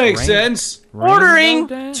 That makes sense. Ordering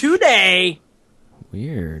Dash? today.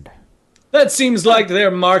 Weird. That seems like their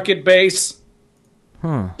market base.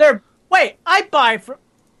 Huh. Wait, I buy from...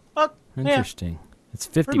 Interesting. It's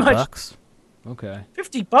 50 much. bucks. Okay.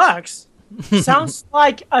 $50 sounds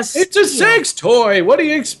like a steal. It's a sex toy. What do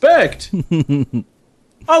you expect?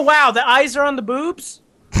 Oh wow, the eyes are on the boobs.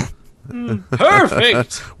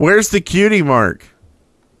 Perfect. Where's the cutie mark?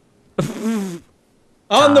 On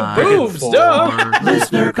the boobs, duh.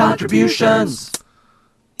 Listener contributions.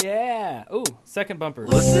 Yeah. Ooh, second bumper.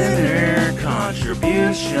 Listener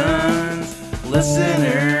contributions.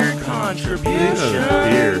 Listener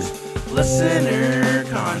contributions. Listener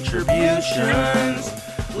contributions.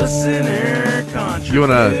 Listener contributions. You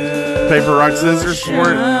want a paper, rock, scissors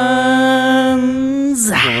for it?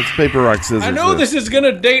 Yeah, let's paper, rock, scissors. I know this is going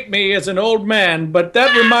to date me as an old man, but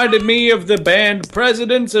that reminded me of the band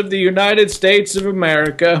Presidents of the United States of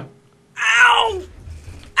America. Ow!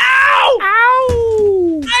 Ow!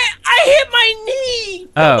 Ow! I hit my knee.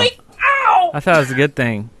 Oh. Wait, ow! I thought it was a good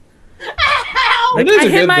thing. Ow! It is I a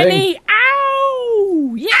hit good my thing. knee.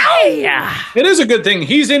 Ow! Yeah! It is a good thing.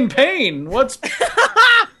 He's in pain. What's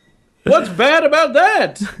bad about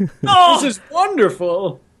that? This is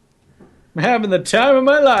wonderful. I'm having the time of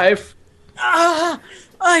my life.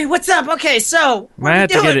 Hey, what's up? Okay, so what Might are we have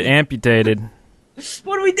to get doing? it amputated.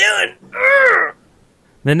 What are we doing? Urgh.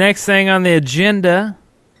 The next thing on the agenda,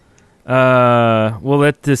 we'll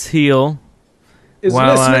let this heal. Is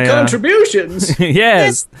While listener I, contributions.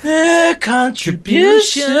 Yes.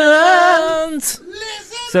 Contributions.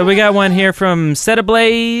 So we got one here from Set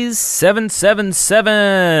Ablaze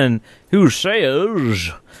 777, who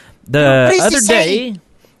says the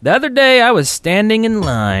other day I was standing in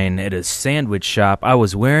line at a sandwich shop. I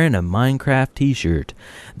was wearing a Minecraft t-shirt.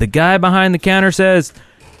 The guy behind the counter says,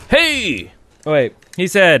 "Hey!" Oh, wait. He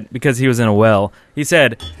said, because he was in a well, he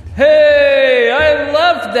said, "Hey, I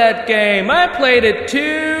loved that game. I played it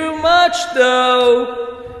too much, though."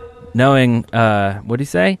 Knowing, what'd he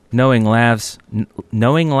say? Knowing laughs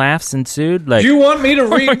ensued. Like, Do you want me to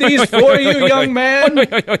read these for you, young man?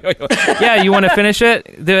 yeah, you want to finish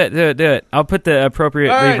it? Do it. I'll put the appropriate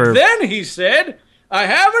All right, reverb. then he said, I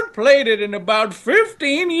haven't played it in about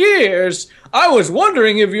 15 years. I was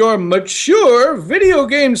wondering if your mature video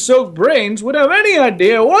game soaked brains would have any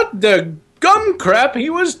idea what the gum crap he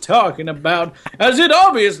was talking about, as it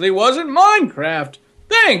obviously wasn't Minecraft.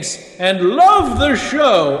 Thanks, and love the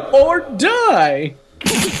show, or die.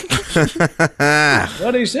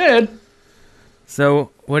 What he said.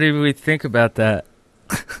 So, what did we think about that?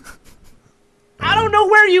 I don't know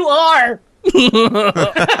where you are.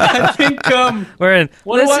 I think, We're in.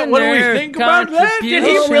 What do we listener think about that? Did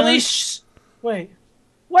he contribution. really? Wait,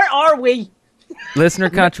 where are we? Listener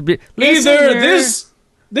contribute. either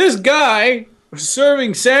this guy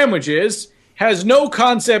serving sandwiches has no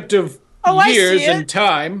concept of I years see it. and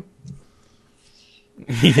time,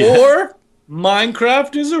 or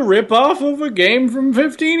Minecraft is a ripoff of a game from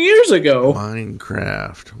 15 years ago.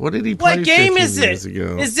 Minecraft. What did he play What game 15 is years it?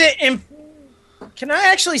 ago? Is it in? Can I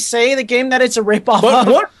actually say the game that it's a ripoff But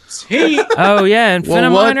of? what's he? Oh yeah,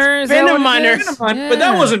 Infiniminer. Is that what it Infiniminer. is? But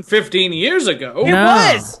that wasn't 15 years ago. It No.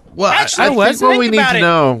 was. Well, Actually, I think was what think we need about to it.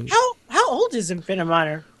 know, How old is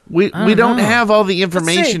Infiniminer? we don't know. have all the see.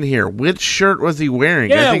 information here. Which shirt was he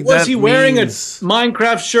wearing? I Yeah, think was that he wearing means- a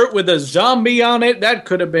Minecraft shirt with a zombie on it? That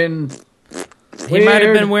could have been. He might have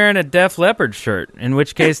weird. been wearing a Def Leppard shirt, in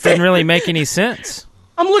which case didn't really make any sense.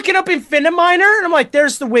 I'm looking up Infiniminer, and I'm like,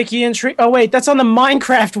 there's the wiki entry. Oh, wait, that's on the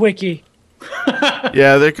Minecraft wiki.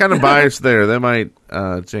 Yeah, they're kind of biased there. They might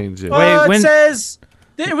change it. Wait, It when- says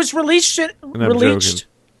that it was released. I'm Released. joking.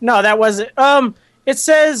 No, that wasn't. It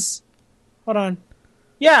says. Hold on.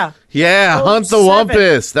 Yeah. Yeah, Hunt the 07.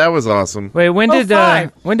 Wumpus. That was awesome. Wait, when did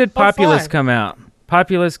 05. Populous 05. come out?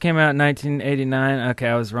 Populous came out in 1989. Okay,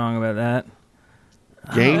 I was wrong about that.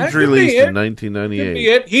 Games that could released be in it.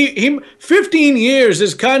 1998. He 15 years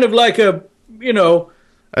is kind of like a, A Lots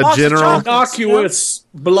of general. chocolate. innocuous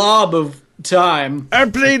blob of time. I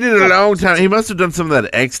played it a long time. He must have done some of that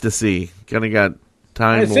ecstasy. Kind of got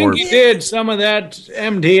time I think warped. he did some of that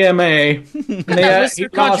MDMA. Yeah, he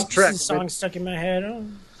Mr. lost track. Contribution song stuck in my head. Oh.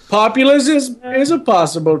 Populous is a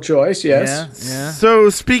possible choice, yes. Yeah. So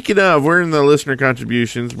speaking of, we're in the listener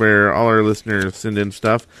contributions where all our listeners send in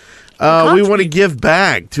stuff. We want to give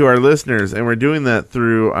back to our listeners, and we're doing that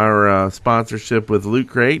through our sponsorship with Loot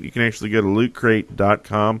Crate. You can actually go to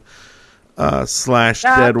lootcrate.com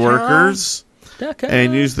 /deadworkers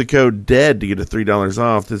and use the code DEAD to get a $3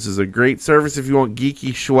 off. This is a great service if you want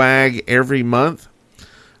geeky swag every month.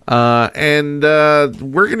 And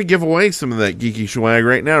we're going to give away some of that geeky swag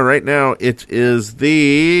right now. Right now, it is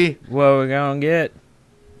the What we gonna get?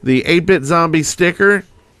 8-bit zombie sticker.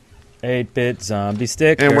 8-bit zombie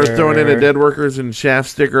sticker. And we're throwing in a Dead Workers and Shaft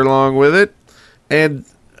sticker along with it. And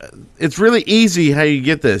it's really easy how you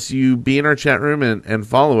get this. You be in our chat room and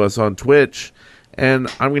follow us on Twitch, and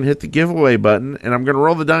I'm going to hit the giveaway button, and I'm going to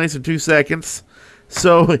roll the dice in 2 seconds.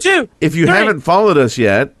 So if you haven't followed us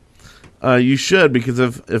yet, you should, because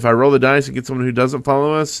if I roll the dice and get someone who doesn't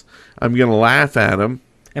follow us, I'm going to laugh at them.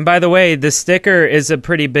 And by the way, the sticker is a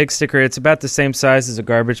pretty big sticker. It's about the same size as a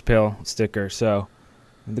Garbage Pail sticker. So,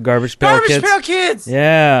 the Garbage Pail Kids.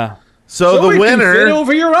 Yeah. So the winner... Fit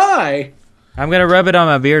over your eye. I'm going to rub it on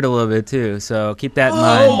my beard a little bit, too. So, keep that in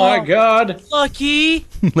mind. Oh, my God. Lucky.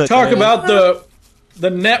 Talk about the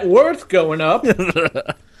net worth going up.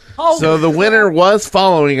 So the winner was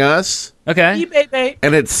following us. Okay.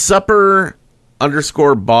 And it's Supper_Boss.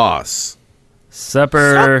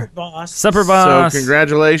 Supper Boss. So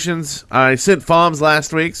congratulations. I sent FOMs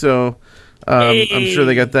last week, so I'm sure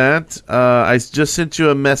they got that. I just sent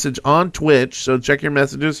you a message on Twitch, so check your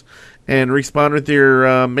messages and respond with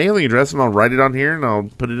your mailing address, and I'll write it on here, and I'll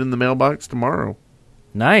put it in the mailbox tomorrow.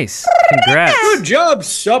 Nice. Congrats. Good job,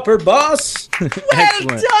 Supper Boss. Well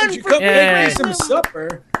done. Did you come make me some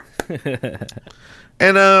supper?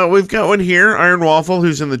 And we've got one here, Iron Waffle,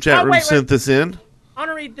 who's in the chat room, sent this in. I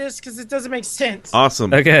want to read this because it doesn't make sense.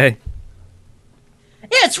 Awesome. Okay.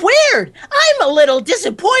 It's weird. I'm a little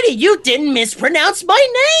disappointed you didn't mispronounce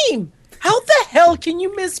my name. How the hell can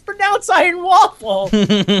you mispronounce Iron Waffle?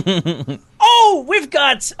 Oh, we've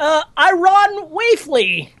got Iron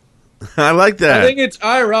Wafley. I like that. I think it's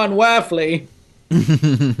Iron Waffley.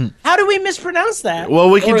 How do we mispronounce that? Well,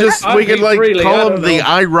 we could call him the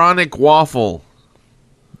Ironic Waffle.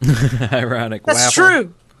 Ironic That's Waffle.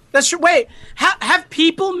 true. That's true. Wait, have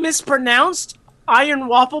people mispronounced Iron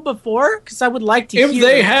Waffle before? Because I would like to hear. If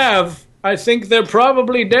they have, I think they're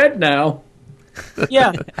probably dead now.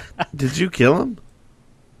 Yeah. Did you kill him?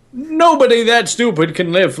 Nobody that stupid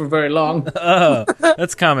can live for very long. Oh,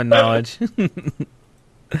 that's common knowledge.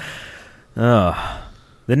 Oh.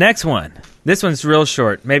 The next one. This one's real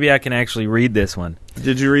short. Maybe I can actually read this one.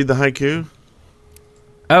 Did you read the haiku?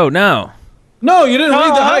 Oh, no. No, you didn't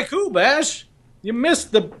read the haiku, Bash. You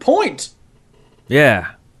missed the point.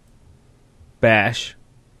 Yeah. Bash.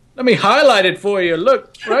 Let me highlight it for you.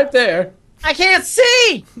 Look, right there. I can't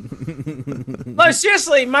see. No,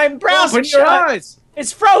 seriously, my browser's Open your eyes.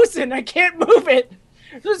 It's frozen. I can't move it.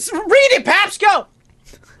 Just read it, Paps. Go.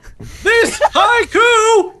 This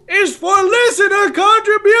haiku is for listener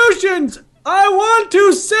contributions. I want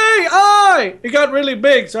to say I. It got really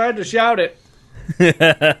big, so I had to shout it.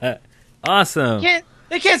 Awesome.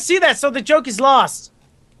 They can't see that, so the joke is lost.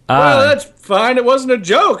 Well, that's fine. It wasn't a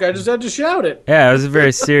joke. I just had to shout it. Yeah, it was a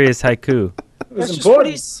very serious haiku. It was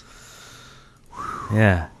important.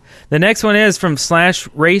 Yeah. The next one is from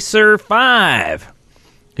 /Racer5,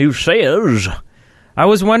 who says, I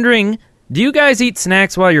was wondering, do you guys eat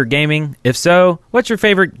snacks while you're gaming? If so, what's your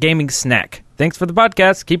favorite gaming snack? Thanks for the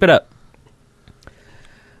podcast. Keep it up.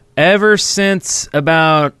 Ever since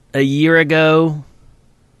about a year ago,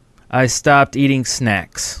 I stopped eating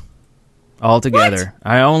snacks altogether.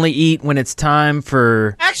 What? I only eat when it's time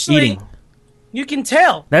for eating. You can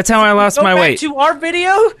tell. That's how I lost my weight. To our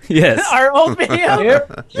video? Yes. Our old video?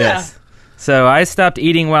 Yep. Yes. So I stopped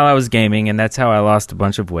eating while I was gaming, and that's how I lost a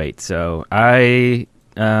bunch of weight. So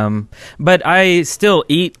but I still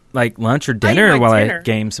eat like lunch or dinner while I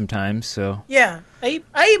game sometimes. So yeah, I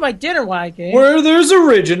eat my dinner while I game. Where there's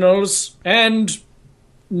originals and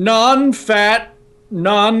non-fat,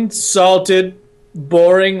 non-salted,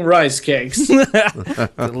 boring rice cakes.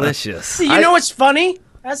 Delicious. You know what's funny?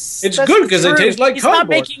 That's good because it tastes like He's cardboard. not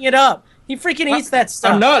making it up. He freaking eats that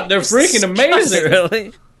stuff. I'm not. They're freaking amazing.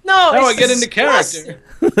 Really? No, Now I get into character.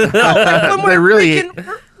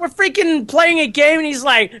 We're freaking playing a game, and he's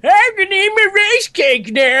like, "I'm gonna eat my rice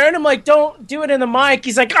cake now," and I'm like, "Don't do it in the mic."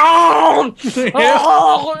 He's like, "Oh,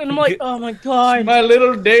 oh," and I'm like, "Oh my god!" My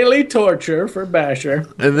little daily torture for Basher.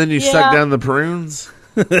 And then you suck down the prunes.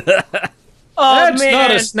 That's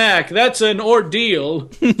not a snack. That's an ordeal.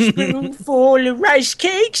 Spoonful of rice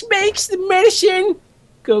cakes makes the medicine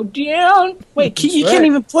go down. Wait, you can't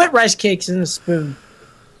even put rice cakes in a spoon.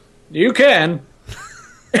 You can.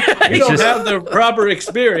 You don't have the proper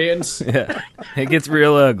experience. Yeah, it gets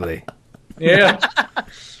real ugly. Yeah.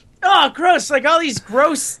 Oh, gross! Like all these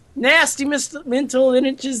gross, nasty mental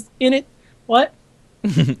images in it. What?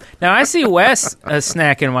 Now I see Wes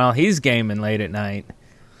snacking while he's gaming late at night.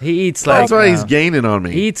 He eats like. That's why he's gaining on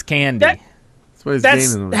me. He eats candy.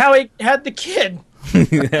 That's how he had the kid.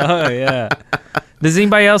 Oh yeah. Does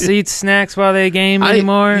anybody else eat snacks while they game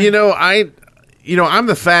anymore? I'm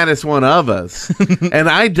the fattest one of us, and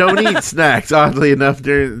I don't eat snacks. Oddly enough,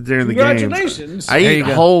 during the game. Congratulations! I eat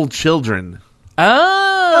whole children.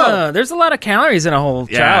 Oh, there's a lot of calories in a whole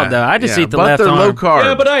child, though. I just eat the but left they're arm. low carb.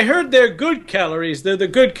 Yeah, but I heard they're good calories. They're the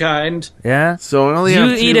good kind. Yeah. So I only Do have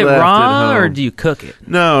you two eat it left raw at or home. do you cook it?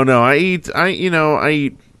 No. I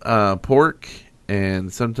eat pork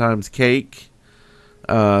and sometimes cake,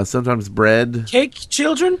 sometimes bread. Cake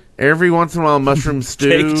children? Every once in a while, mushroom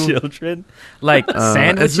stew. children? Like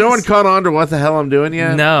sandwiches? Has no one caught on to what the hell I'm doing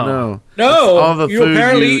yet? No. No, All the you food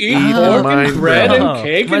apparently you eat eat pork in and bread Minecraft. and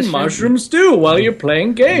cake Mushroom. and mushroom stew while you're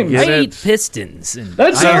playing games. Get I it? eat pistons. And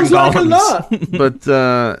That sounds like a golems. lot. But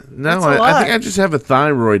no, a I think lot. I just have a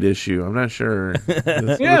thyroid issue. I'm not sure.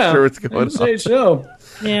 Not Yeah, sure what's going I'd say on. so.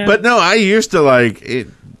 Yeah. But no, I used to like it.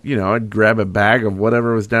 I'd grab a bag of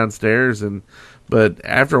whatever was downstairs, but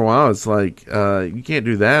after a while, it's like you can't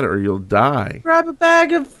do that or you'll die. grab a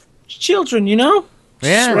bag of children, Yeah. Just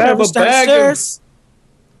Grab whatever's a bag of- downstairs.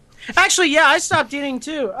 Actually, yeah, I stopped eating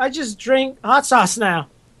too. I just drink hot sauce now.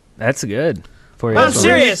 That's good for you. I'm It's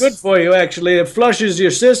serious. really good for you, actually. It flushes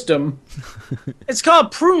your system. It's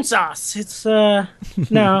called prune sauce. It's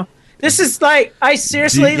no. This is like I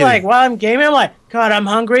seriously Yeah. like while I'm gaming, I'm like, God, I'm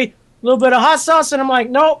hungry. A little bit of hot sauce, and I'm like,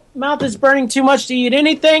 nope, mouth is burning too much to eat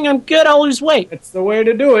anything. I'm good. I'll lose weight. It's the way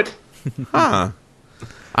to do it. Huh.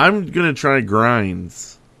 I'm gonna try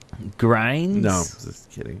grinds. Grinds? No, just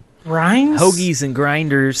kidding. Rinds? Hoagies and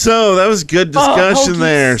grinders. So that was good discussion hoagies.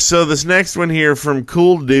 there. So this next one here from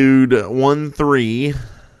Cool Dude 13,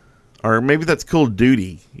 or maybe that's Cool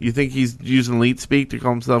Duty. You think he's using leet speak to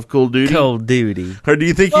call himself Cool Duty? Cold duty. Or do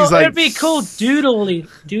you think Well, he's like it'd be cool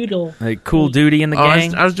doodle. Like cool duty in the Oh,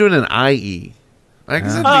 gang? I was doing an IE. I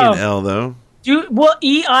guess that'd be Oh. an L though.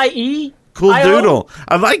 EIE? Cool I-O? Doodle.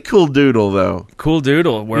 I like Cool Doodle though. Cool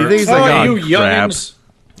doodle You works. think he's like, Oh, oh, you crap. youngins.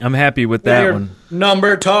 I'm happy with With that your one.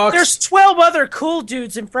 number talks. There's 12 other cool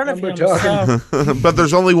dudes in front of Number him. So But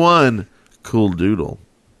there's only one Cool Doodle.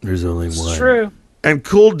 There's only it's true. And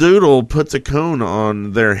Cool Doodle puts a cone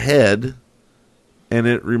on their head, and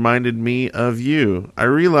it reminded me of you. I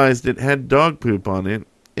realized it had dog poop on it.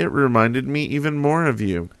 It reminded me even more of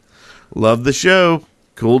you. Love the show.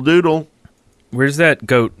 Cool Doodle. Where's that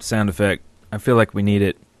goat sound effect? I feel like we need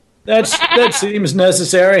it. That seems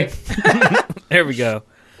necessary. There we go.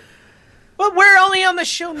 But we're only on the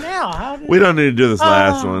show now. How did We don't need to do this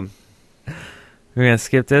last one. We're going to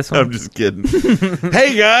skip this one? I'm just kidding.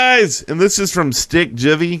 Hey, guys. And this is from Stick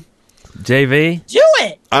Jivy. JV? do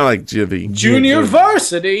it? I like Jivy. Junior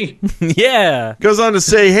varsity. Yeah. Goes on to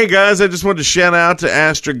say, hey guys, I just want to shout out to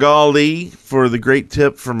Astragali for the great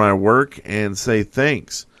tip for my work and say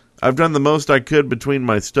thanks. I've done the most I could between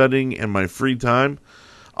my studying and my free time.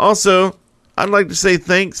 Also, I'd like to say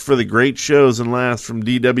thanks for the great shows and laughs from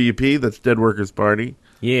DWP, that's Dead Workers Party.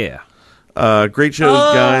 Yeah. Great shows,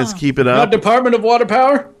 guys. Keep it Not up. Department of Water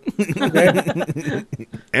Power.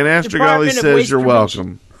 And Astragali Department of says Waste you're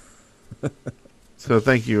Prevention. welcome. So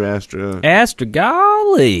thank you, Astra. Astra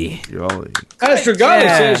golly. Golly. Astragali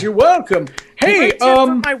Yeah. says you're welcome. Hey, Great tip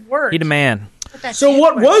for my work. He the man. so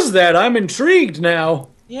what was that? I'm intrigued now.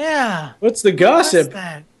 Yeah. What's the What's gossip?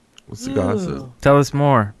 that? What's the gossip? Tell us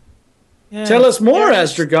more. Yeah. Tell us more, Yeah.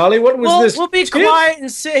 Astragali. What was this? We'll be tip? quiet and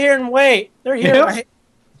sit here and wait. They're here, Yeah. right?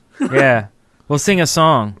 Yeah. We'll sing a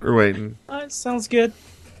song. We're waiting. Sounds good.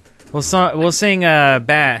 We'll sing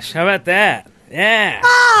Bash. How about that? Yeah.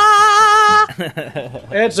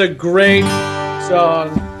 It's a great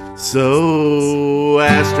song. So,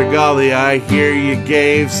 Astragali, I hear you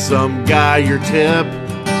gave some guy your tip.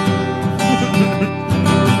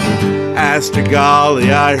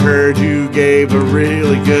 Astragali, I heard you gave a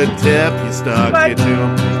really good tip. You stuck it to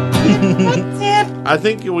him. I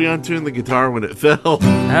think we untuned the guitar when it fell. Oh,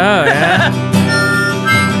 yeah.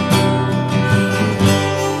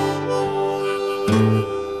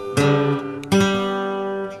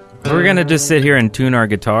 We're going to just sit here and tune our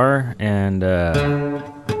guitar and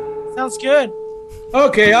Sounds good.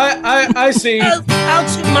 Okay, I see. I'll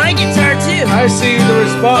tune my guitar too. I see the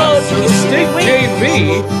response. So Stick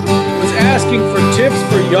JV was asking for tips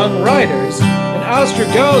for young writers, and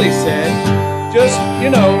Astragali said, just,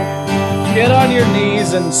 get on your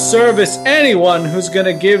knees and service anyone who's going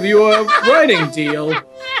to give you a writing deal.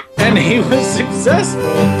 And he was successful.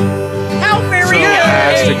 How very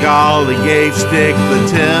So, Astragali gave Stick the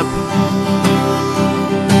tip.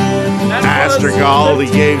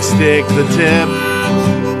 Astragali gave Stick the tip.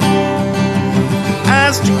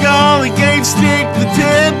 Astragali gave Stick the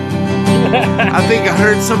tip. I think I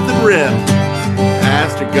heard something rip.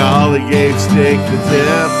 Astragali gave Stick the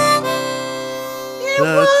tip.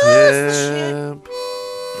 The tip.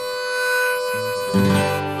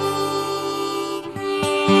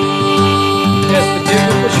 Yes, the tip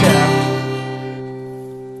of the shaft.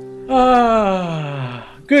 Ah.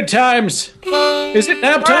 Good times. Is it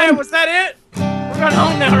nap Brian, time? was that it? We're going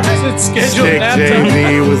home now, right? It's scheduled Stick nap time.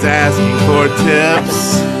 JV was asking for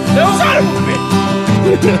tips No, son of a bitch.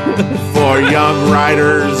 for young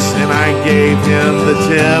writers, and I gave him the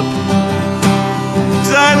tip.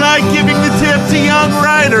 'Cause I like giving the tip to young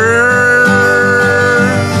writers.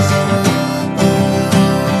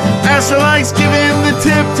 Asher likes giving the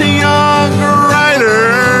tip to young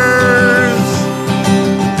writers.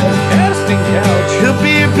 Casting couch. He'll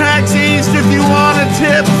be at PAX East if you want a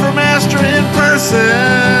tip from Astra in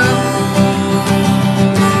person.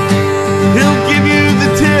 He'll give you the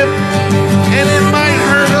tip, and it might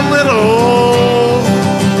hurt a little.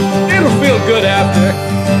 It'll feel good after.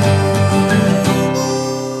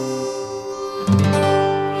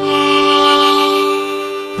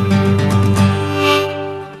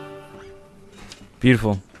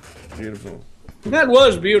 Beautiful. Beautiful. That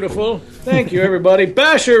was beautiful. Thank you, everybody.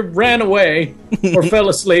 Basher ran away or fell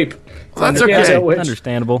asleep. That's Can't okay. tell which.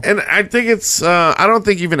 Understandable. And I think it's, I don't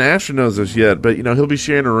think even Asher knows this yet, but, he'll be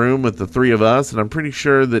sharing a room with the three of us, and I'm pretty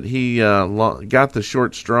sure that he got the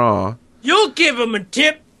short straw, You'll give him a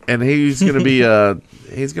tip. and he's going to be,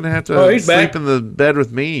 he's going to have to Oh, he's sleep back. in the bed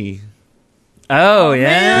with me. Oh,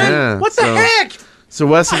 yeah. Yeah. What the so- heck? So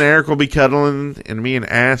Wes and Eric will be cuddling, and me and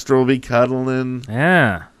Astra will be cuddling,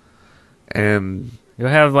 Yeah. and You'll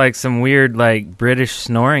have like some weird like British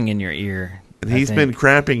snoring in your ear. I he's think. been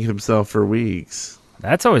crapping himself for weeks.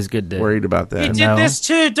 That's always good to. Worried about He that. did No. this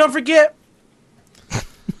too. Don't forget.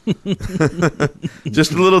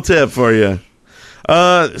 Just a little tip for you.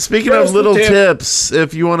 Speaking of Just a little tip. tips,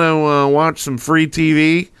 if you want to watch some free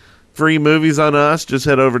TV, free movies on us, just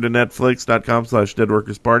head over to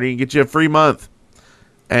netflix.com/deadworkersparty and get you a free month.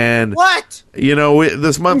 And, What?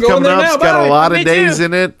 this month I'm going coming there up's now, got a bye. lot of Me days too.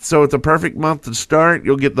 in it, so it's a perfect month to start.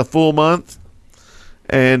 You'll get the full month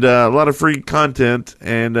and a lot of free content,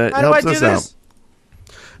 and it How do I helps do us this?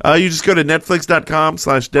 out. You just go to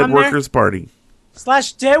netflix.com/deadworkersparty.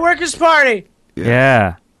 /Dead Workers Party.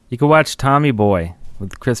 Yeah. You can watch Tommy Boy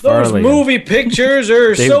with Chris Those Farley. movie pictures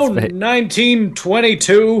are David so Spade.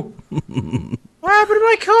 1922. What happened to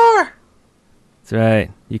my car? That's right.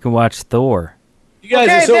 You can watch Thor. You guys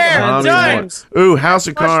Okay, are so there. behind. Tommy Done. Boy. Ooh, House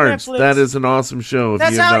of Watch Cards. Netflix. That is an awesome show. If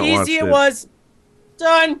That's you have how not watched easy it was.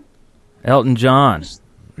 Done. Elton John.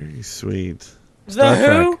 Very sweet. The Star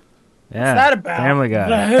Trek. Who? Yeah. that about? Family Guy.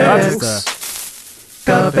 The Who. Lots of stuff.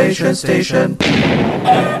 Excavation station.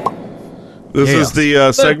 This Yeah. is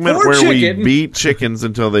the segment poor where we chicken. beat chickens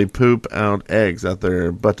until they poop out eggs out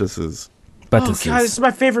their buttuses. But Oh, God, this is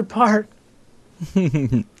my favorite part.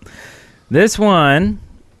 this one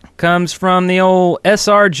comes from the old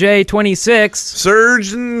SRJ26.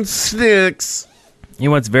 Surge and Snicks. He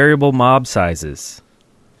wants variable mob sizes.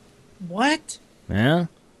 What? Yeah?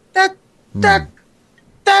 That.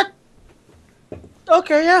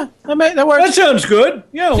 Okay, yeah. That That works. sounds good.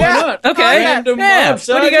 Yeah, why Yeah. not? Okay. Random Yeah. mob What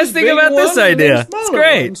do you guys sizes, think big about this ones, and then idea? It's smaller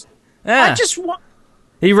great. ones. Yeah. I just want.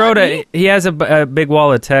 He wrote he has a big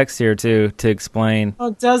wall of text here too to explain.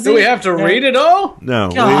 Oh, does Do he? we have to read it all? No,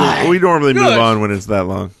 God. we normally move Good. on when it's that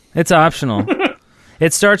long. It's optional.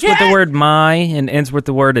 It starts with the Yeah. word my and ends with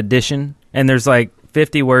the word addition, and there's like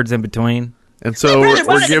 50 words in between. And so we're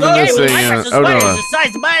giving this a... oh, no.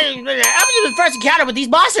 After the first encounter with these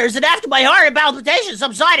monsters, and after my heart and palpitations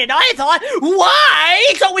subsided, I thought,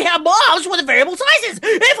 why don't we have mobs with variable sizes?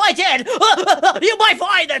 If I did, you might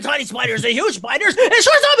find that tiny spiders and huge spiders, and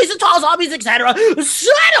short zombies and tall zombies, etc.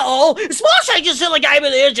 Subtle, small changes to the game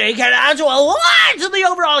of the engine can add to a lot to the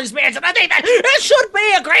overall experience, and I think that it should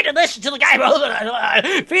be a great addition to the game.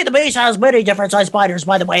 Feed the Beast has many different sized spiders,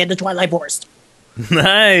 by the way, in the Twilight Forest.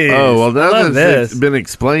 Nice. Oh, well, I love that this. has been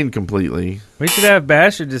explained completely. We should have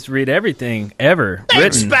Basher just read everything ever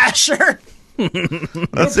Thanks, written. Basher.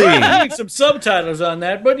 Let's see. I need some subtitles on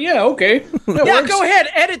that, but yeah, okay. That Yeah, works. go ahead.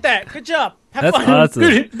 Edit that. Good job. Have That's fun. awesome.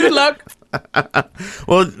 Good luck.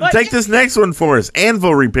 Well, take this next one for us.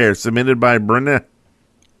 Anvil Repair, submitted by Brenda.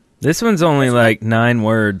 This one's only like 9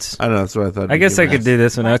 words. I don't know, that's what I thought. I guess I could do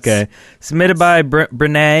this one. Okay. Submitted by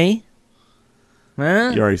Brene.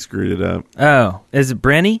 Huh? You already screwed it up. Oh, is it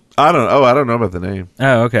Brenny? I don't know about the name.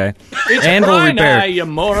 Oh, okay. It's Anvil Brian Repair. Eye, you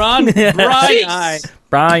moron. Brian Eye.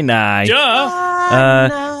 Brian Eye.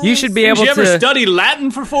 Duh. You should be Did able you ever to. study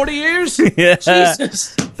Latin for 40 years? Yeah.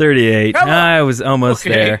 Jesus. 38. Come on. I was almost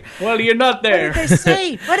there. Well, you're not there. What did they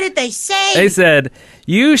say? What did they say? They said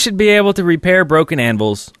you should be able to repair broken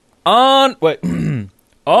anvils on what? on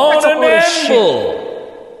an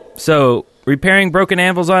anvil. So repairing broken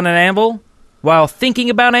anvils on an anvil while thinking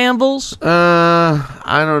about anvils.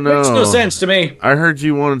 I don't know. Makes no sense to me. I heard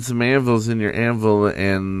you wanted some anvils in your anvil,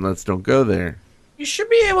 and let's don't go there. You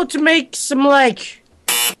should be able to make some like.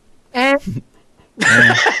 What?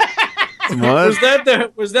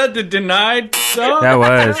 Was that the denied song? That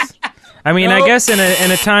was. I mean, I No. guess in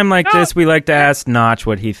a time like this, we like to ask Notch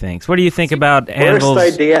what he thinks. What do you think about Anvil's?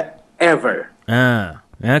 Worst idea ever. Okay.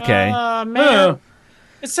 Man, Huh.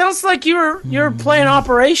 it sounds like you're playing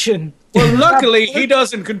Operation. Well, luckily he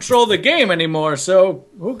doesn't control the game anymore, so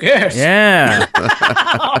who cares? Yeah.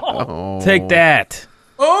 Take that.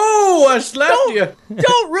 Oh, I slapped you.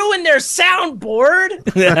 Don't ruin their soundboard.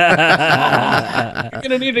 You're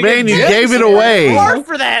gonna need to Man, get you Jets gave it here. away. More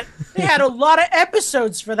for that. They had a lot of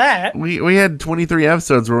episodes for that. We had 23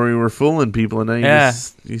 episodes where we were fooling people, and now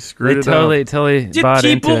you screwed They it up. totally Did bought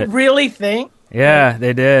into people it. really think? Yeah,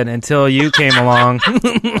 they did until you came along. Wait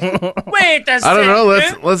a second. I don't know.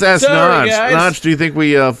 Let's ask Sorry, Notch. guys. Notch, do you think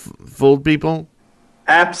we fooled people?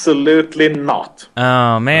 Absolutely not.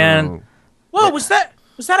 Oh man. Oh. Whoa, was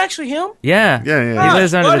that actually him? Yeah. Yeah. He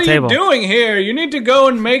lives under What the are table. you doing here? You need to go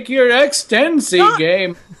and make your X10C Not-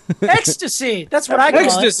 game. Ecstasy. That's what I call it.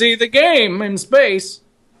 Ecstasy, the game in space.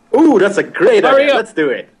 Ooh, that's a great Hurry idea. up. Let's do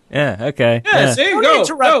it. Yeah. Okay. Yeah, see, Don't go,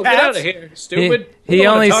 interrupt, get Paps. out of here, stupid. We He don't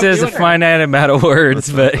wanna only talk to says you a anyway. finite amount of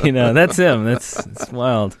words, but that's him. That's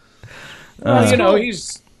wild. Well,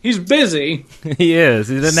 he's busy. He is.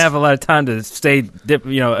 He doesn't have a lot of time to say,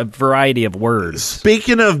 a variety of words.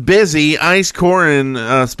 Speaking of busy, Ice Corin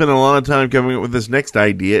spent a lot of time coming up with this next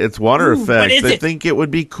idea. It's water effects. is They it? think it would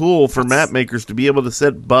be cool for map makers to be able to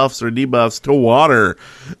set buffs or debuffs to water,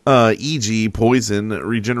 e.g. poison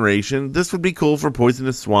regeneration. This would be cool for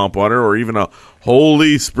poisonous swamp water or even a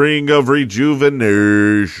holy spring of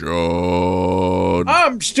rejuvenation.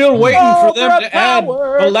 I'm still waiting for them to add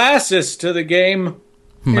molasses to the game.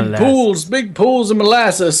 In Molasses. pools, big pools of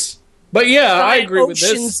molasses. But yeah, I Giant agree with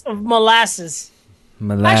this. oceans of molasses.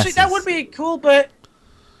 Molasses. Actually, that would be cool, but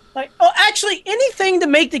actually, anything to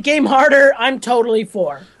make the game harder, I'm totally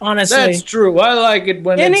for. Honestly, That's true. I like it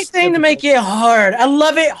when anything to make it hard. I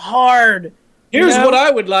love it hard. Here's you know? what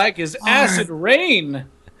I would like is acid rain.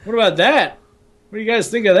 What about that? What do you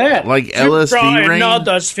guys think of that? Like Try LSD rain? and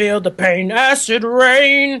others feel the pain. Acid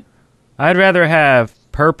rain. I'd rather have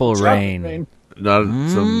purple Chocolate rain. Not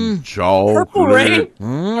some chocolate. Purple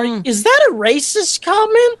rain. Is that a racist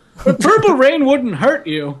comment? But purple rain wouldn't hurt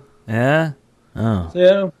you. Yeah. Oh.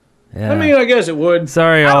 So, Yeah. I mean, I guess it would.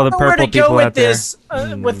 Sorry, I all don't the know where purple to go people with out there. this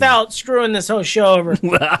without screwing this whole show over.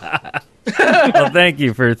 Well, thank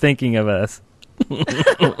you for thinking of us.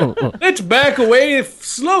 Let's back away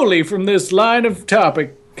slowly from this line of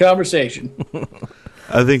topic conversation.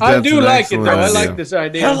 I think I that's do an like it, excellent though. I idea. like this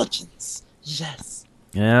idea. Intelligence. Yes.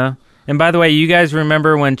 Yeah. And by the way, you guys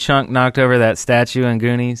remember when Chunk knocked over that statue in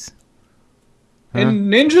Goonies?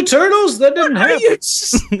 And Ninja Turtles? That didn't Are happen. you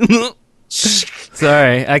just...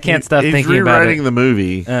 Sorry, I can't stop He's thinking about rewriting it. the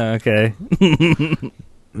movie. Oh, okay.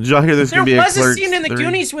 Did y'all hear there's There going to be a was a Clerks scene in the 3?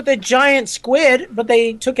 Goonies with a giant squid, but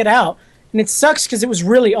they took it out. And it sucks because it was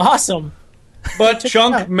really awesome. But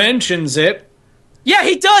Chunk mentions it. Yeah,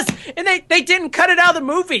 he does, and they didn't cut it out of the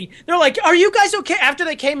movie. They're like, "Are you guys okay?" After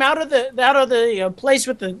they came out of the place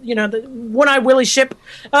with the the One-Eye Willie ship,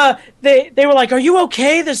 they were like, "Are you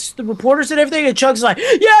okay?" The reporters and everything. And Chuck's like, "Yeah,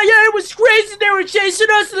 it was crazy. They were chasing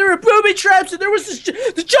us, and there were booby traps, and there was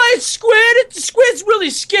the giant squid. And the squids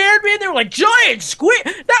really scared me." And they were like, "Giant squid?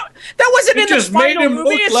 That wasn't You in the just made final him movie.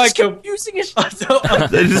 look It's like just a- confusing as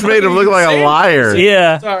They just made him look like a liar.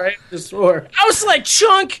 Yeah. Sorry, just swore. I was like,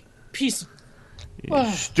 Chunk, piece of.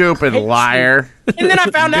 Stupid liar. And then I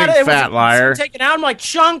found out Big it fat was liar. taken out. I'm like,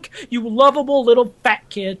 Chunk, you lovable little fat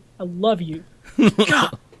kid. I love you.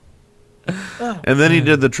 God. And then he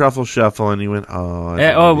did the truffle shuffle, and he went, "Oh,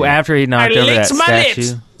 I Oh, love you." after he knocked I over that licked my statue.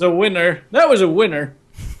 lips. The winner. That was a winner.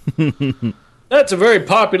 That's a very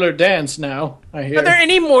popular dance now, I hear. Are there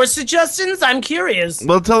any more suggestions? I'm curious.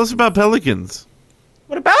 Well, tell us about pelicans.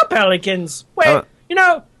 What about pelicans? Wait,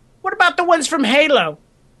 what about the ones from Halo?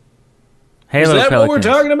 Is Halo that what we're Pelicans.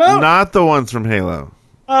 talking about? Not the ones from Halo.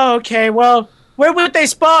 Oh, okay, well, where would they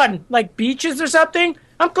spawn? Like beaches or something?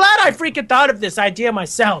 I'm glad I freaking thought of this idea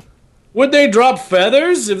myself. Would they drop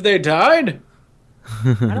feathers if they died?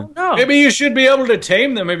 I don't know. Maybe you should be able to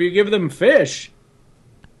tame them if you give them fish.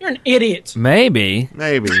 You're an idiot. Maybe.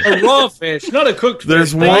 Maybe. A raw fish, not a cooked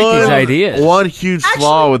There's fish. like these one ideas. one huge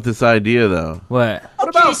flaw with this idea, though. What? What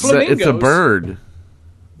about flamingos? It's a bird.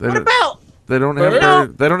 What about? They don't have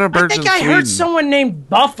Bird? They don't have I birds think in I Sweden. heard someone named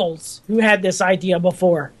Buffles who had this idea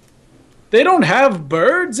before. They don't have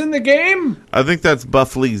birds in the game? I think that's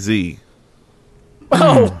Buffly Z.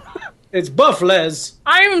 Oh, It's Buffles.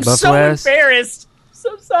 I am so Buffles? embarrassed.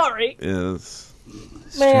 So sorry. Yes.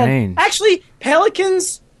 Man, Strange. actually,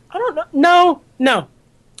 pelicans. I don't know. No.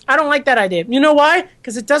 I don't like that idea. You know why?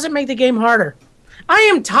 Because it doesn't make the game harder. I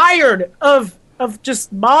am tired of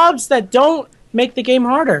just mobs that don't make the game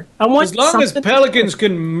harder. I want As long as pelicans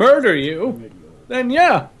can murder you, then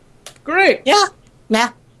yeah, great. Yeah. Nah.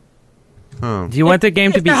 Do you want the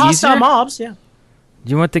game to If be they're hostile easier? mobs, yeah. Do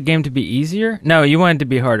you want the game to be easier? No, you want it to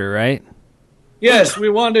be harder, right? Yes, we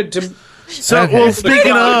wanted to. So, Okay. well,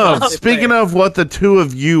 speaking of what the two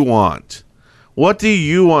of you want, what do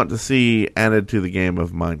you want to see added to the game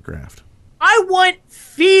of Minecraft? I want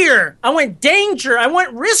fear. I want danger. I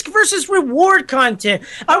want risk versus reward content.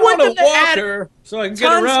 I want them a to add walker so I can get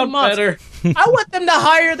tons of around mobs. better. I want them to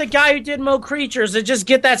hire the guy who did Mo Creatures and just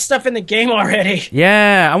get that stuff in the game already.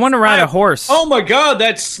 Yeah, I want to ride a horse. Oh my god,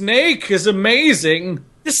 that snake is amazing.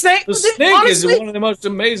 The snake, Is one of the most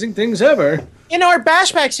amazing things ever. In our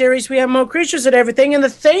Bash-Pack series, we have Mo Creatures and everything, and the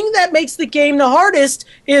thing that makes the game the hardest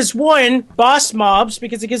is, one, boss mobs,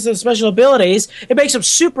 because it gives them special abilities. It makes them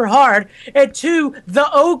super hard. And two, the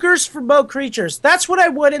ogres for Mo Creatures. That's what I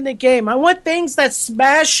want in the game. I want things that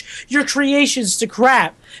smash your creations to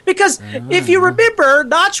crap. Because if you remember,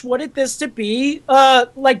 Notch wanted this to be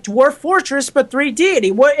like Dwarf Fortress, but 3D.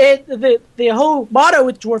 The whole motto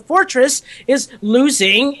with Dwarf Fortress is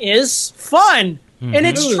losing is fun. And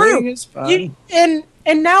it's Losing true. is fun.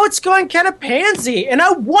 And now it's going kind of pansy, and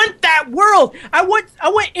I want that world. I want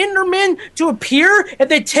Endermen to appear and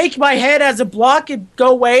they take my head as a block and go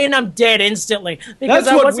away, and I'm dead instantly. Because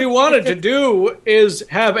That's what we wanted to do, is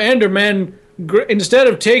have Endermen, instead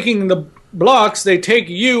of taking the blocks, they take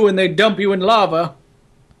you and they dump you in lava.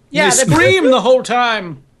 Yeah, they scream the whole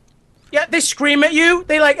time. Yeah, they scream at you.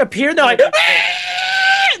 They like appear. They're like,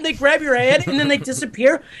 and they grab your head, and then they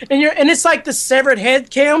disappear. And it's like the severed head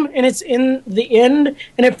cam, and it's in the end,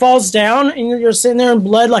 and it falls down, and you're sitting there in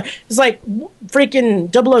blood. Like it's like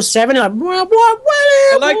freaking 007. You're like,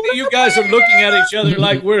 I like that you guys are looking at each other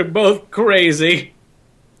like we're both crazy.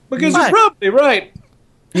 Because you're probably right.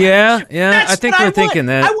 Yeah, That's I think what we're thinking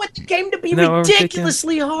that. I want the game to be No, we're thinking-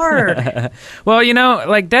 ridiculously hard. Well,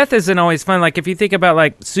 like death isn't always fun. Like if you think about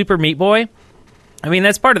like Super Meat Boy, I mean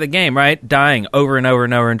that's part of the game, right? Dying over and over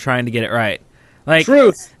and over and trying to get it right. Like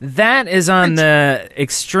Truth. That is on the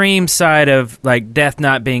extreme side of like death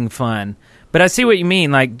not being fun. But I see what you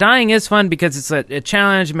mean. Like dying is fun because it's a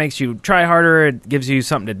challenge. It makes you try harder. It gives you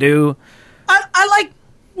something to do. I like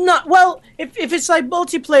not well if it's like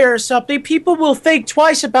multiplayer or something, people will think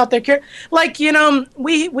twice about their character. Like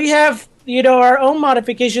we have our own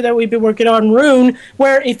modification that we've been working on, Rune,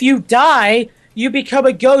 where if you die, you become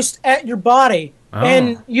a ghost at your body.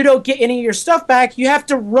 And you don't get any of your stuff back. You have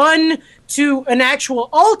to run to an actual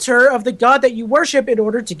altar of the god that you worship in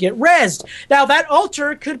order to get rezzed. Now, that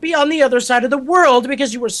altar could be on the other side of the world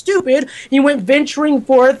because you were stupid. You went venturing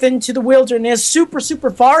forth into the wilderness super, super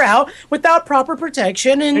far out without proper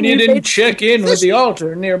protection. And you didn't check in with the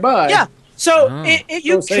altar nearby. Yeah. So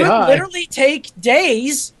you Go say could hi. literally take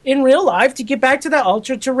days in real life to get back to that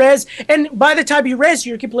altar to res. And by the time you res,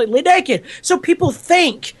 you're completely naked. So people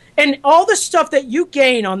think. And all the stuff that you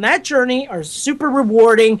gain on that journey are super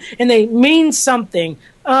rewarding, and they mean something.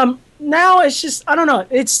 Now it's just, I don't know.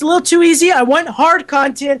 It's a little too easy. I want hard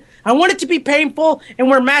content. I want it to be painful, and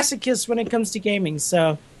we're masochists when it comes to gaming.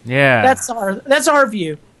 So Yeah. that's our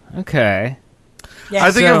view. Okay. Yeah.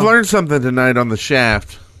 I think I've learned something tonight on the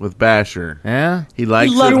Shaft with Basher. Yeah. He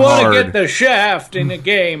likes You it want to hard. get the shaft in a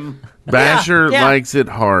game. Basher Yeah. likes it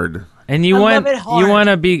hard. And you I want love it hard. you want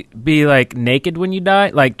to be like naked when you die,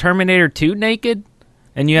 like Terminator 2 naked,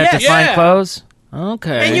 and you have to Yes. find Yeah. clothes.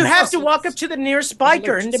 Okay. And you have to walk up to the nearest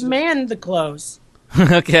biker and demand the clothes.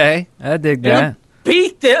 Okay, I dig that.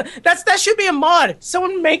 Beat that should be a mod.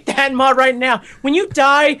 Someone make that mod right now. When you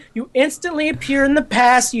die, you instantly appear in the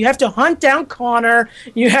past. You have to hunt down Connor.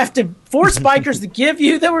 You have to force bikers to give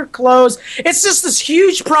you their clothes. It's just this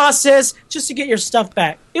huge process just to get your stuff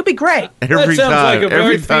back. It'll be great. That Every sounds time, like a very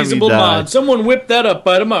every time you feasible die. mod. Someone whip that up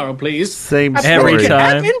by tomorrow, please. Same I story. Every think it time.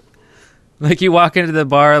 happened. Like you walk into the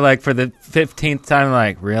bar like for the 15th time,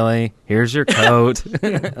 like really? Here's your coat.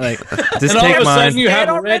 Like just And all take of a mine. sudden you have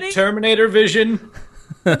Dead red already? Terminator vision.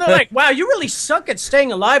 They're like, wow, you really suck at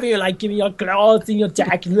staying alive. And you're like, give me your clothes and your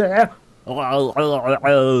jacket. It's the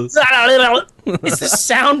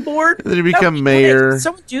soundboard. Then you That become would be great. mayor. Can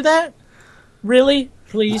someone do that? Really?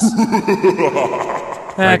 Please?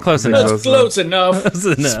 Close enough. That's close enough. Close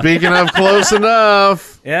enough. Speaking of close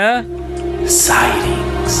enough, Yeah.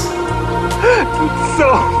 Sightings. So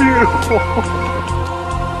beautiful.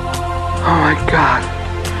 Oh my god.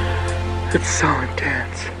 It's so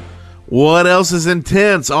intense. what else is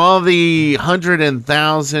intense? All the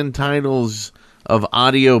 100,000 titles of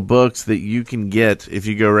audio books that you can get if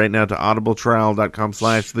you go right now to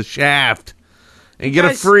audibletrial.com/The Shaft and get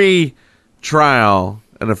a free trial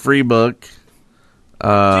and a free book.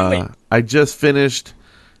 I just finished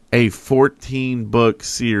a 14-book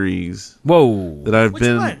series. Whoa. That I've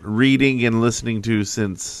been reading and listening to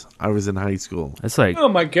since I was in high school. That's like, oh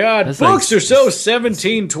my God, books are so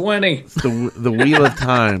 1720. The Wheel of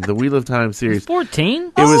Time, the Wheel of Time series.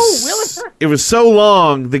 14? It was so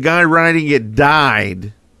long, the guy writing it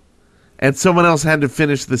died, and someone else had to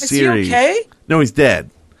finish the series. Is he okay? No, he's dead.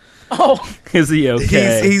 Oh, is he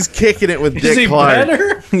okay? He's kicking it with Dick Clark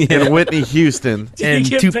and Whitney Houston and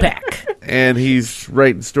Tupac, and he's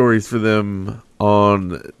writing stories for them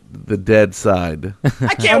on the dead side.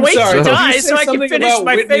 I can't wait to die so I can finish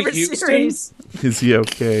my favorite series. Is he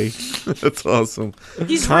okay? That's awesome.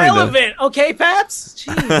 He's relevant, okay, Paps?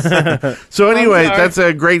 Jeez. So anyway, that's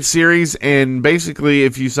a great series, and basically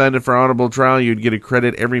if you signed up for Audible trial, you'd get a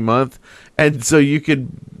credit every month, and so you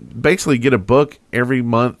could basically get a book every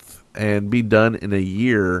month and be done in a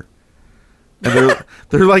year. And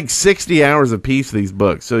they're like 60 hours a piece, these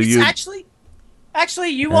books. So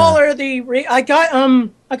Actually, you all are the. I got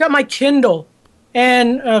my Kindle,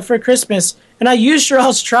 and for Christmas, and I used your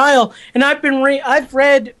all's trial, and I've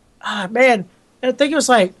read. Man, I think it was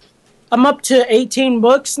like I'm up to 18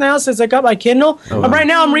 books now since I got my Kindle. Right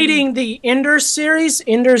now, I'm reading the Ender's series,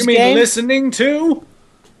 Ender's Game. You mean listening to?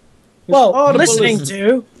 Well, listening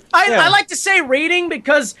to. I like to say reading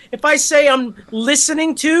because if I say I'm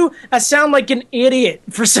listening to, I sound like an idiot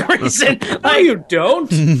for some reason. No, you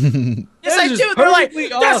don't. Yes, I do. They're like,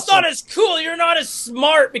 that's not as cool. You're not as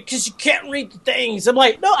smart because you can't read the things. I'm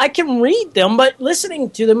like, no, I can read them, but listening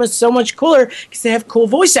to them is so much cooler because they have cool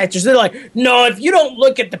voice actors. They're like, no, if you don't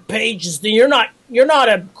look at the pages, then you're not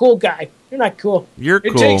a cool guy. You're not cool. You're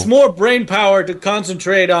cool. It takes more brain power to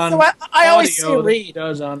concentrate on. So I always say read. It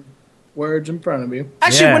does on words in front of you.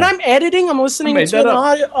 Actually, when I'm editing, I'm listening to an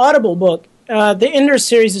Audible book. The Ender's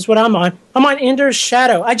series is what I'm on. I'm on Ender's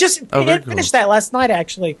Shadow. I just finished that last night,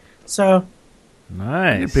 actually. So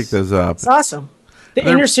nice. You pick those up. It's awesome. The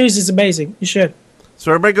Ender series is amazing. You should.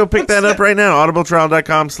 So everybody go pick that up right now.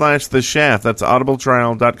 audibletrial.com/The Shaft. That's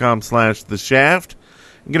audibletrial.com/The Shaft.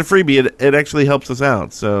 And get a freebie. It actually helps us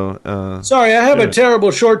out. So sorry, I have a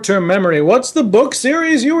terrible short-term memory. What's the book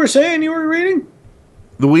series you were saying you were reading?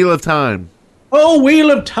 The Wheel of Time. Oh,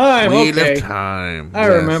 Wheel of Time. Wheel okay. of Time. I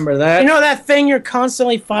remember that. You know that thing you're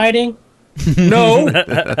constantly fighting? No.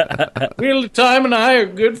 Wheel of Time and I are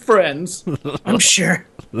good friends. I'm sure.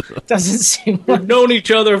 Doesn't seem We've known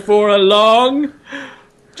each other for a long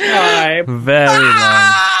time. Very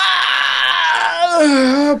long.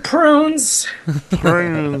 Prunes.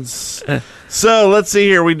 Prunes. So let's see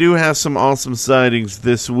here. We do have some awesome sightings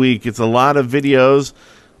this week. It's a lot of videos,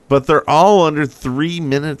 but they're all under 3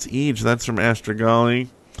 minutes each. That's from Astragali.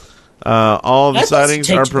 All the sightings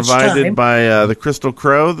are provided by the Crystal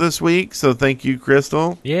Crow this week, so thank you,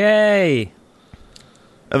 Crystal. Yay!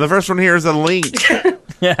 And the first one here is a link.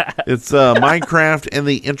 It's Minecraft and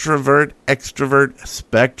the Introvert-Extrovert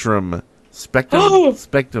Spectrum. Spectrum. I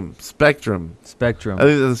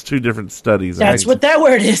think that's two different studies. That's what that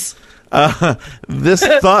word is. This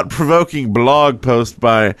thought-provoking blog post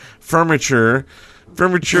by Furniture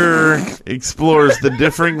explores the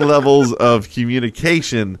differing levels of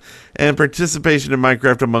communication and participation in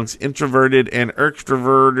Minecraft amongst introverted and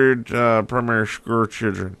extroverted primary school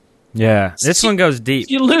children. Yeah, this one goes deep.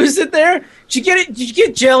 Did you lose it there? Did you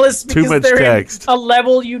get jealous because Too much they're text. in a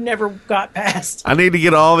level you never got past? I need to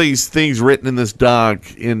get all these things written in this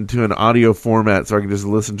doc into an audio format so I can just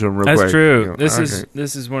listen to them real quick. That's true. You know,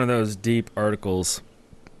 This is one of those deep articles.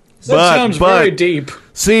 That sounds very deep.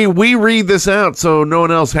 See, we read this out so no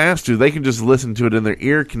one else has to. They can just listen to it in their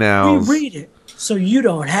ear canals. We read it so you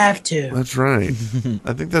don't have to. That's right.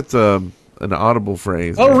 I think that's an audible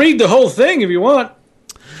phrase. I'll read the whole thing if you want.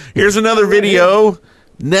 Here's another video.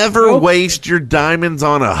 Never waste your diamonds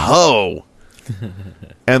on a hoe.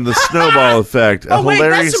 And the snowball effect.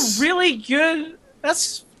 Hilarious. That's a really good.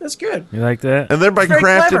 That's good. You like that? And they're by Very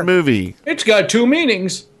Crafted clever. Movie. It's got two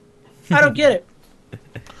meanings. I don't get it.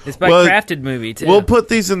 It's by Crafted Movie, too. We'll put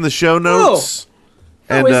these in the show notes.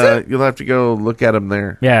 And is it? you'll have to go look at them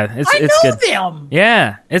there. Yeah, it's I know good. them.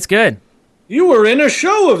 Yeah, it's good. You were in a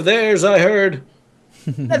show of theirs, I heard.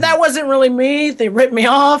 That wasn't really me. They ripped me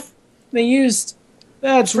off. They used.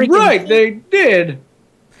 That's Freaking right, they did.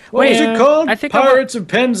 What was it called? I think Pirates of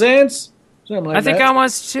Penzance? Something like that. I think I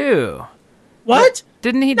was, too. What?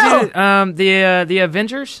 Didn't he No. do the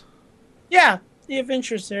Avengers? Yeah, the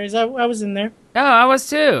Adventure series. I was in there. Oh, I was,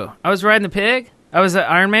 too. I was riding the pig. I was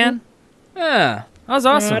Iron Man. Yeah, That was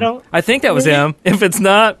awesome. don't- I think that was him. If it's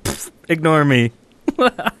not, ignore me.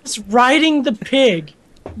 It's riding the pig.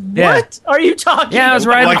 Yeah. What are you talking Yeah, I was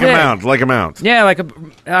about? riding Like the a pig. mount, like a mount. Yeah,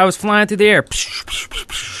 I was flying through the air.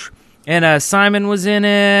 And Simon was in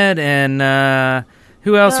it, and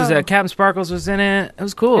who else was it? Captain Sparkles was in it. It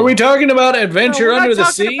was cool. Are we talking about No, Adventure we're Under not the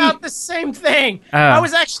talking Sea? about the same thing. Oh. I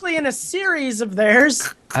was actually in a series of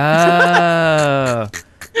theirs. Oh.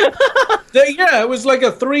 Yeah, it was like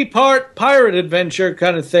a 3-part pirate adventure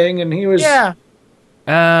kind of thing, and he was Yeah.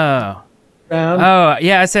 Oh. around. Oh,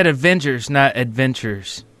 yeah, I said Avengers, not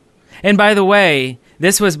Adventures. And by the way,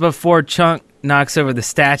 this was before Chunk knocks over the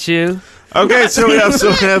statue. Okay, so we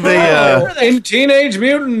also have a. In Teenage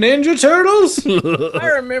Mutant Ninja Turtles? I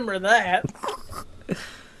remember that.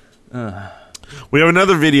 We have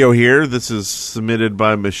another video here. This is submitted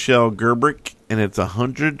by Michelle Gerbrick, and it's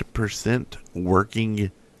 100%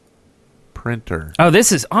 working printer. Oh,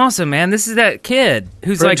 this is awesome, man. This is that kid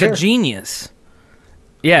who's like a Printer. genius.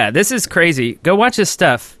 Yeah, this is crazy. Go watch his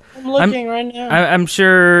stuff. I'm looking right now. I'm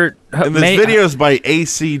sure. And this video is by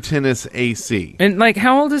AC Tennis AC. And like,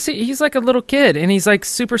 how old is he? He's like a little kid, and he's like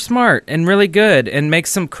super smart and really good, and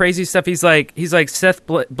makes some crazy stuff. He's like Seth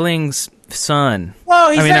Bling's son.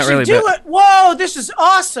 Whoa, he's I mean, not actually really, doing but- it. Whoa, this is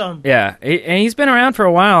awesome. Yeah, and he's been around for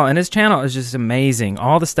a while, and his channel is just amazing.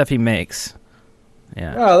 All the stuff he makes.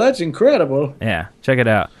 Yeah, Wow, that's incredible. yeah, check it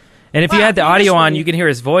out. And if you Wow, had the he audio must on, be- you can hear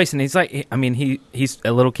his voice, and he's like, I mean, he's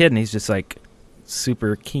a little kid, and he's just like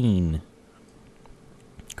super keen.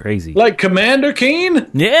 Crazy. Like Commander Keen?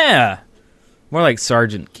 Yeah. More like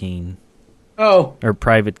Sergeant Keen. Oh. Or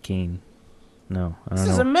Private Keen. No, I This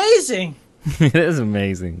don't is know. amazing. It is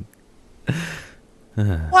amazing.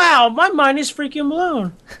 Wow, my mind is freaking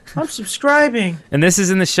blown. I'm subscribing. And this is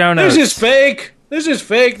in the show notes. This is fake. This is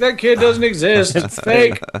fake. That kid doesn't exist. It's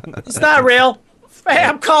fake. It's not real. Hey,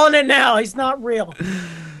 I'm calling it now. He's not real.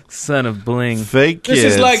 Son of Bling. Fake kid, This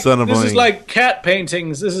is like son of this is Bling. like cat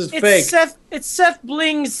paintings. This is It's fake. Seth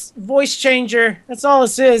Bling's voice changer. That's all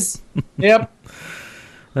this is. Yep.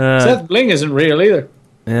 Seth Bling isn't real either.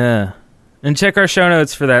 Yeah. And check our show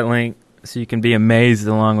notes for that link so you can be amazed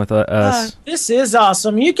along with us. This is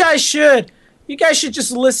awesome. You guys should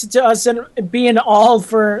just listen to us and be in awe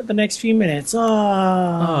for the next few minutes.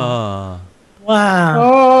 Oh,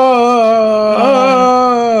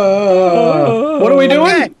 wow. What are we doing?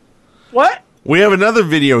 Okay. What? We have another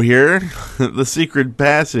video here, The Secret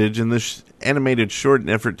Passage, and this animated short, in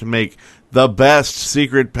effort to make the best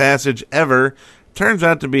secret passage ever, turns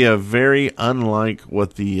out to be a very unlike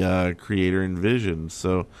what the creator envisioned.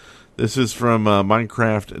 So this is from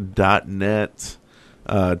Minecraft.net,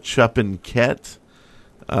 Chuppin Ket.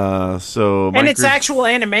 And it's actual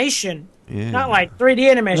animation, Yeah. not like 3D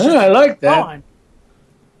animation. Yeah, I like that. Come on.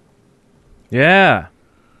 Yeah.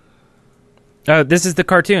 Oh, this is the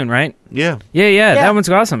cartoon, right? Yeah. Yeah. That one's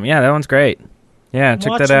awesome. Yeah, that one's great. Yeah,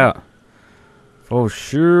 check that watching. out. For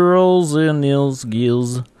Shirls and Nils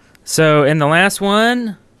Gills. So, in the last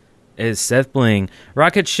one is Seth Bling.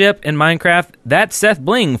 Rocket ship in Minecraft. That's Seth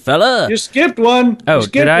Bling, fella. You skipped one. Oh, you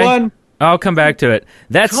skipped did I? one. I'll come back to it.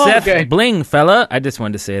 That's Oh, Seth okay. Bling, fella. I just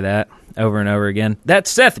wanted to say that over and over again. That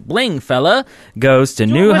Seth Bling, fella, goes to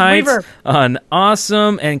Do it new with heights reverb. on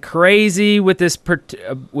awesome and crazy with this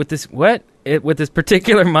particular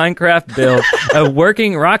Minecraft build, a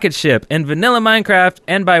working rocket ship in vanilla Minecraft,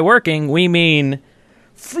 and by working we mean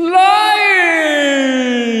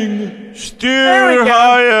flying. Steer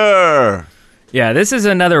higher. Yeah, this is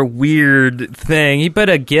another weird thing. He put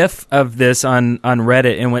a GIF of this on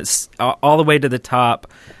Reddit and went all the way to the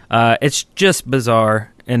top. It's just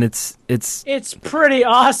bizarre, and it's It's pretty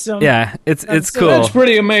awesome. yeah, it's cool. That's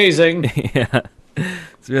pretty amazing. Yeah,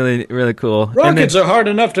 it's really really cool. And Rockets are hard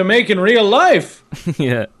enough to make in real life.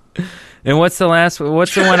 yeah. And what's the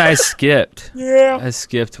one I skipped? Yeah. I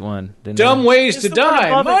skipped one. Didn't Dumb I? Ways It's to the one Die,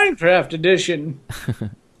 above it. Minecraft edition.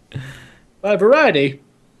 By Variety.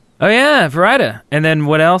 Oh yeah, Variety. And then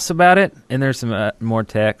what else about it? And there's some more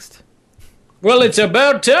text. Well, it's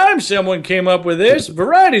about time someone came up with this.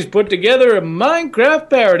 Variety's put together a Minecraft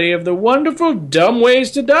parody of the wonderful Dumb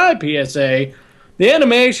Ways to Die PSA. The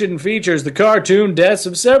animation features the cartoon deaths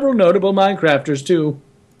of several notable Minecrafters, too.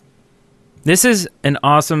 This is an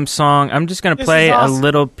awesome song. I'm just going to This play is awesome. a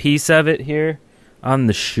little piece of it here on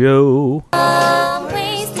the show.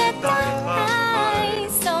 Ways to die,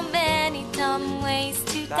 so many dumb ways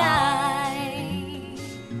to die.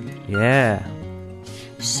 Yeah.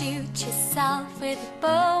 Shoot yourself with a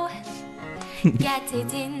bow, get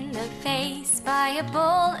it in the face by a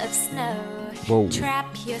ball of snow. Whoa.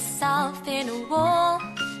 Trap yourself in a wall,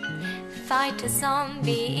 fight a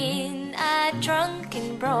zombie in a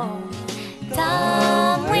drunken brawl.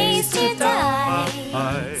 dumb ways to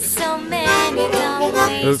die. So many dumb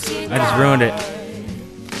ways Oops, to die. I just ruined it.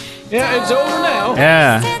 Yeah, it's over now.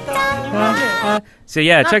 Yeah. So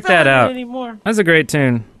yeah, check that out. Anymore. That's a great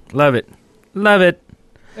tune. Love it. Love it.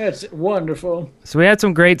 That's wonderful. So we had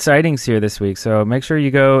some great sightings here this week, so make sure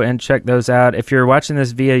you go and check those out. If you're watching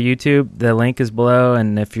this via YouTube, the link is below,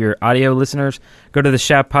 and if you're audio listeners, go to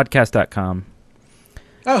theshappodcast.com.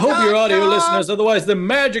 I hope you're audio listeners, otherwise the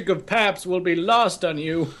magic of Paps will be lost on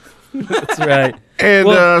you. That's right.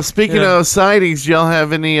 And speaking of sightings, y'all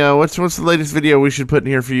have any? What's the latest video we should put in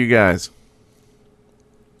here for you guys?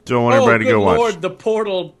 Don't want everybody to go watch. Lord, the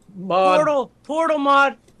Portal mod. Portal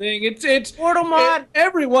mod. Thing. It's Portal mod.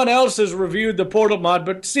 Everyone else has reviewed the Portal mod,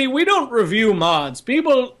 but see, we don't review mods.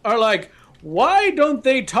 People are like, why don't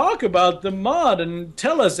they talk about the mod and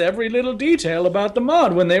tell us every little detail about the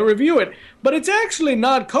mod when they review it? But it's actually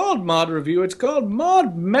not called mod review. It's called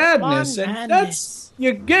mod madness, and that's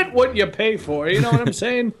you get what you pay for. You know what I'm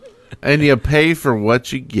saying? And you pay for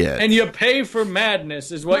what you get. And you pay for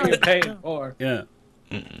madness is what you're paying for. Yeah.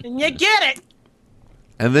 And you get it.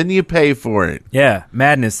 And then you pay for it. Yeah,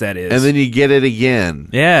 madness that is. And then you get it again.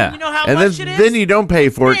 Yeah. You know how And much it is? then you don't pay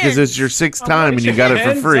for it because it's your sixth time and you got it for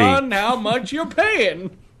Depends free. on how much you're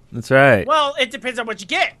paying. That's right. Well, it depends on what you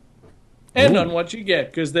get. And on what you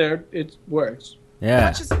get, because it works.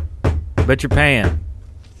 Yeah. But you're paying.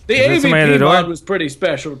 The Is there somebody at the AVP door? mod was pretty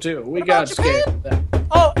special, too. We got scared of that.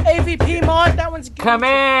 Oh, AVP mod, that one's good. Come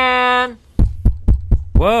in.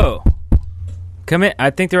 Whoa. Come in.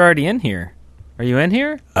 I think they're already in here. Are you in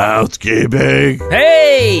here? Housekeeping.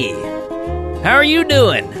 Hey! How are you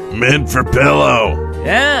doing? Mint for pillow.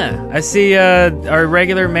 Yeah. I see our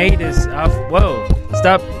regular mate is off. Whoa.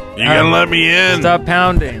 Stop. You gonna let me in? Stop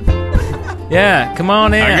pounding. Yeah, come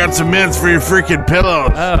on in. I got some mints for your freaking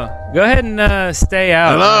pillows. Oh, go ahead and stay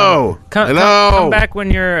out. Hello. Hello. Come back when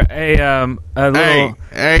you're a little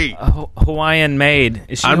Hey. Hawaiian maid.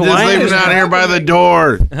 Is she I'm Hawaiian? just leaving out here by the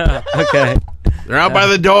door. Okay. They're out by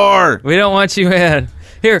the door. We don't want you in.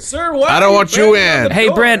 Here. Sir, why I don't want you in. Hey,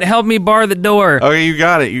 Brent, help me bar the door. Okay, you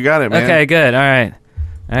got it. You got it, man. Okay, good. All right.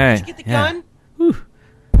 Did you get the gun? Whew.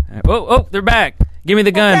 Oh, they're back. Give me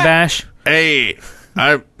the gun, Okay. Bash. Hey,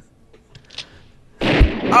 I.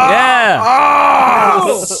 Yeah.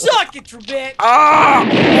 Oh, suck it, Trebek.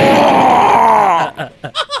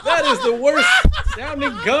 That is the worst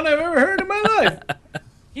sounding gun I've ever heard in my life.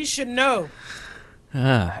 He should know.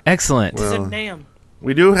 Excellent. It's a NAM.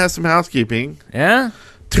 We do have some housekeeping. Yeah?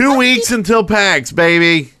 2 weeks until PAX,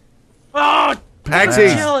 baby. Oh, PAX I'm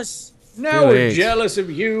East. jealous. Now Two we're weeks. jealous of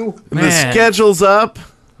you. The Man. schedule's up.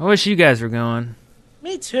 I wish you guys were going.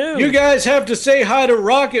 Me too. You guys have to say hi to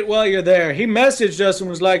Rocket while you're there. He messaged us and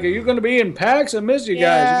was like, are you going to be in PAX? I miss you guys.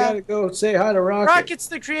 Yeah. You got to go say hi to Rocket. Rocket's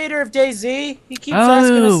the creator of DayZ. He keeps Oh,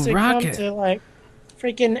 asking us to Rocket. come to like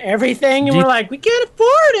freaking everything, and Do we're you- like, we can't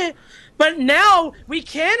afford it. But now we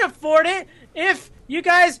can afford it if you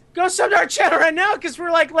guys go sub to our channel right now, because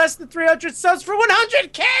we're like less than 300 subs for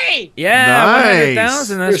 100K. Yeah, Nice.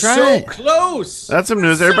 100,000. You're That's so right. close. That's some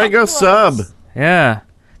news. Everybody So go close. sub. Yeah.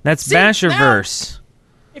 That's See, Basherverse.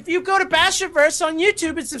 If you go to Bash-N-Paps on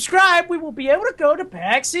YouTube and subscribe, we will be able to go to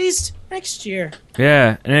PAX East next year.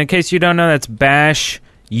 Yeah. And in case you don't know, that's Bash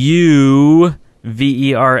U-V-E-R-S-E.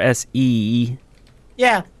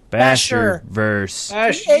 Yeah. Basher. Basherverse.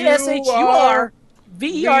 A-S-H-U-R.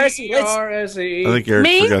 V-E-R-S-E. V-E-R-S-E. I think Eric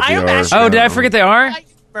Me? forgot I the am R. Ashley. Oh, did I forget the R?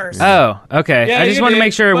 First. Oh, okay. Yeah, I just you want to did,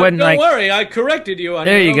 make sure it but wasn't don't like. worry, I corrected you. On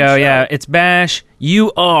There your you own go. show. Yeah, it's Bash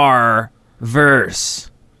U-R verse.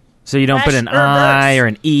 So you don't put an I or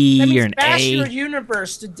an That E means or an bash your A.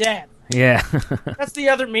 universe to death. Yeah. That's the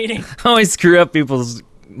other meaning. I always screw up people's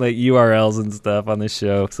like URLs and stuff on this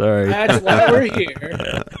show. Sorry. That's why we're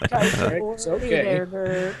here. It's okay.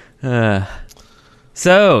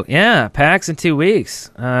 So yeah, PAX in 2 weeks.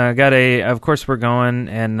 Of course we're going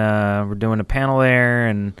and we're doing a panel there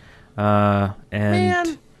and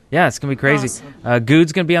Man. yeah, it's gonna be crazy. Awesome.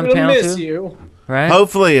 Good's gonna be on the We'll panel miss too, you. right?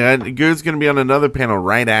 Hopefully, Good's going to be on another panel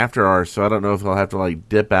right after ours, so I don't know if he'll have to like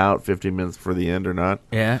dip out 15 minutes before the end or not.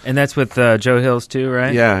 Yeah, and that's with Joe Hills too,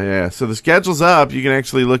 right? Yeah. So the schedule's up. You can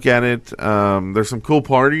actually look at it. There's some cool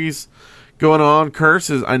parties going on. Curse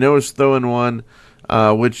I know is throwing one,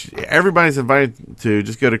 which everybody's invited to.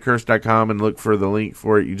 Just go to curse.com and look for the link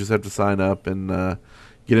for it. You just have to sign up and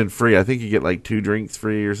get in free. I think you get like 2 drinks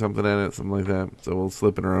free or something in it, something like that. So we'll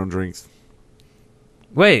slip in our own drinks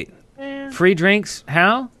Wait, free drinks?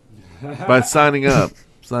 How? by signing up.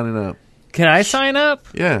 Can I sign up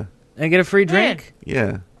Yeah. and get a free drink?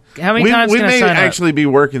 Yeah. How many times we can I may sign actually be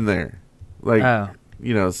working there. Like up? Oh,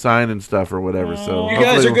 sign and stuff or whatever. So You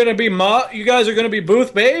guys are gonna be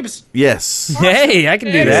booth babes. Yes. Hey, I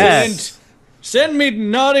can do Excellent. that. Send me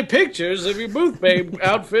naughty pictures of your booth babe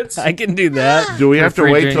outfits. I can do that. Do we have to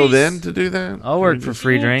free wait till drinks. then to do that? I'll work for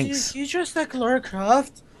free drinks. You just like Lara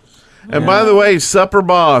Croft. And by the way, Supper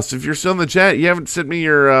Boss, if you're still in the chat, you haven't sent me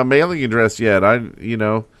your mailing address yet.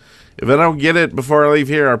 If I don't get it before I leave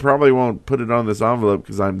here, I probably won't put it on this envelope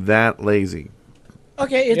because I'm that lazy.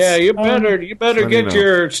 Okay, it's You better get know.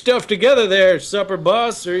 your stuff together there, Supper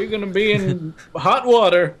Boss, or you're gonna be in hot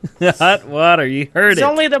water. Hot water, you heard it's it.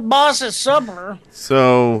 only the boss's supper.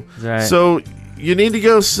 So, Right. so you need to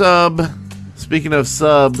go sub. Speaking of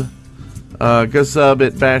sub, go sub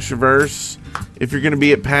at Bash-Verse. If you're going to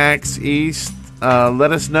be at PAX East,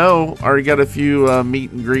 let us know. Already got a few meet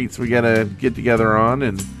and greets we got to get together on,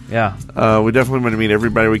 and Yeah. we definitely want to meet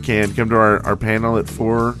everybody we can. Come to our panel at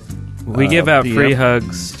 4. We give out PM. free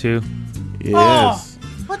hugs, too. Yes.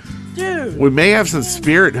 What, dude? We may have some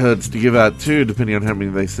spirit hoods to give out too, depending on how many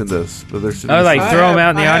they send us. But there's Oh, like throw them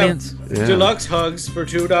out in the audience? Yeah. Deluxe hugs for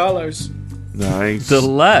 $2. Nice.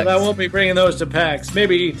 Deluxe. But I won't be bringing those to PAX.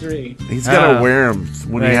 Maybe E3. He's got to Ah. wear them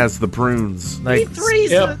when Right. he has the prunes. Like,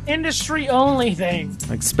 E3's Yep. an industry-only thing.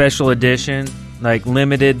 like special edition, like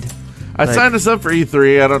limited. I Like- signed us up for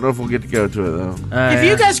E3. I don't know if we'll get to go to it though. If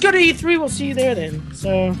you guys go to E3, we'll see you there then.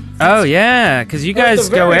 So Oh, yeah, because you At guys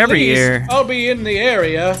the go very every least, year. I'll be in the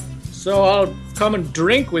area, so I'll come and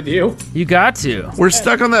drink with you. You got to. We're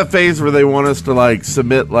stuck on that phase where they want us to like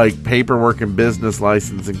submit like paperwork and business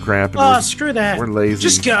license and crap. And screw that. We're lazy.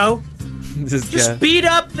 Just go. Just Just go. beat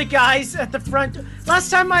up the guys at the front.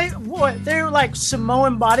 Last time they were like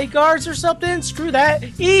Samoan bodyguards or something. Screw that.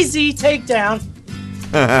 Easy takedown.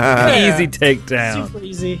 Easy takedown. Super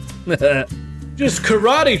easy. Just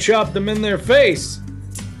karate chop them in their face.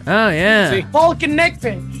 Oh, yeah. See? Hulk and neck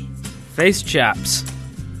pinch. Face chops.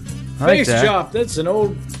 I like Face that. chop. That's an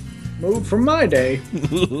old move from my day.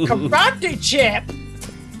 Karate chip.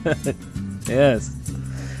 Yes.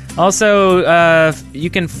 Also, you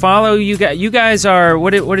can follow you guys. You guys are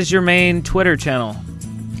what is your main Twitter channel?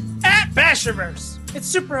 At Bash-Verse. It's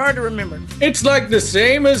super hard to remember. It's like the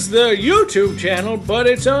same as the YouTube channel, but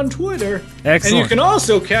it's on Twitter. Excellent. And you can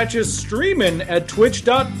also catch us streaming at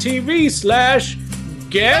twitch.tv/guess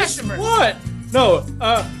Bash-Verse. what? No,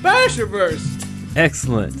 Bash-Verse.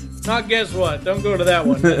 Excellent. Not guess what. Don't go to that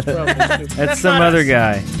one. That's probably stupid. That's some not other us.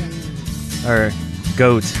 guy, or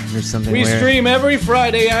goat, or something. We weird. stream every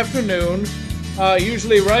Friday afternoon,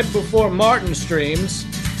 usually right before Martin streams.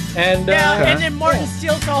 And Yeah, and then Martin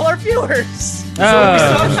steals all our viewers. so we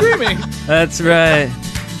stop Oh, streaming. that's right.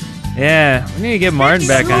 Yeah, we need to get Martin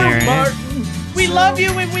back on here. Martin. We love you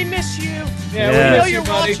and we miss you. Yeah, Yeah. we We know miss you, you're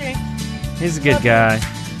buddy. watching. He's a good guy.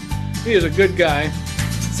 He is a good guy.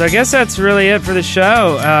 So I guess that's really it for the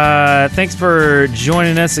show. Thanks for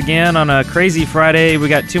joining us again on a crazy Friday. We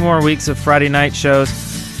got 2 more weeks of Friday night shows.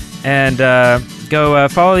 And go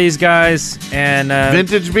follow these guys. And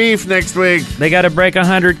Vintage beef next week. they got to break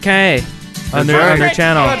 100K on their right.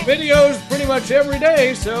 channel. Got videos pretty much every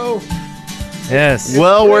day, so Yes.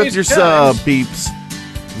 Well worth Praise your times. sub, peeps.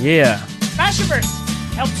 Yeah. Bash-Verse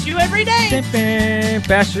helps you every day.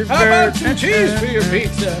 Bastard how about bird. some cheese for your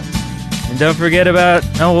pizza? And don't forget about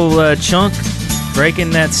old Chunk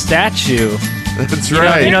breaking that statue. That's You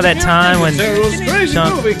right. know that time when It was a crazy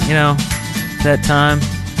Chunk, movie. that time. I'm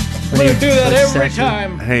when gonna he do that broke the every statue.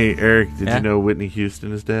 time. Hey, Eric, did Yeah? you know Whitney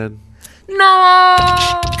Houston is dead?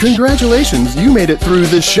 Congratulations, you made it through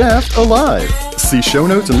The Shaft alive. See show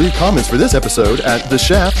notes and leave comments for this episode at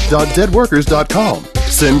theshaft.deadworkers.com.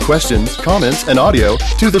 Send questions, comments, and audio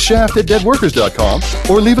to theshaft@deadworkers.com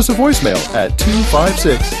or leave us a voicemail at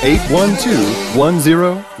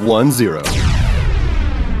 256-812-1010.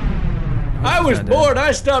 I was bored.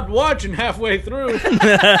 I stopped watching halfway through.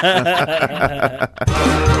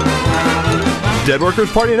 Dead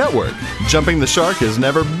Workers Party Network. Jumping the shark has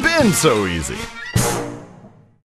never been so easy.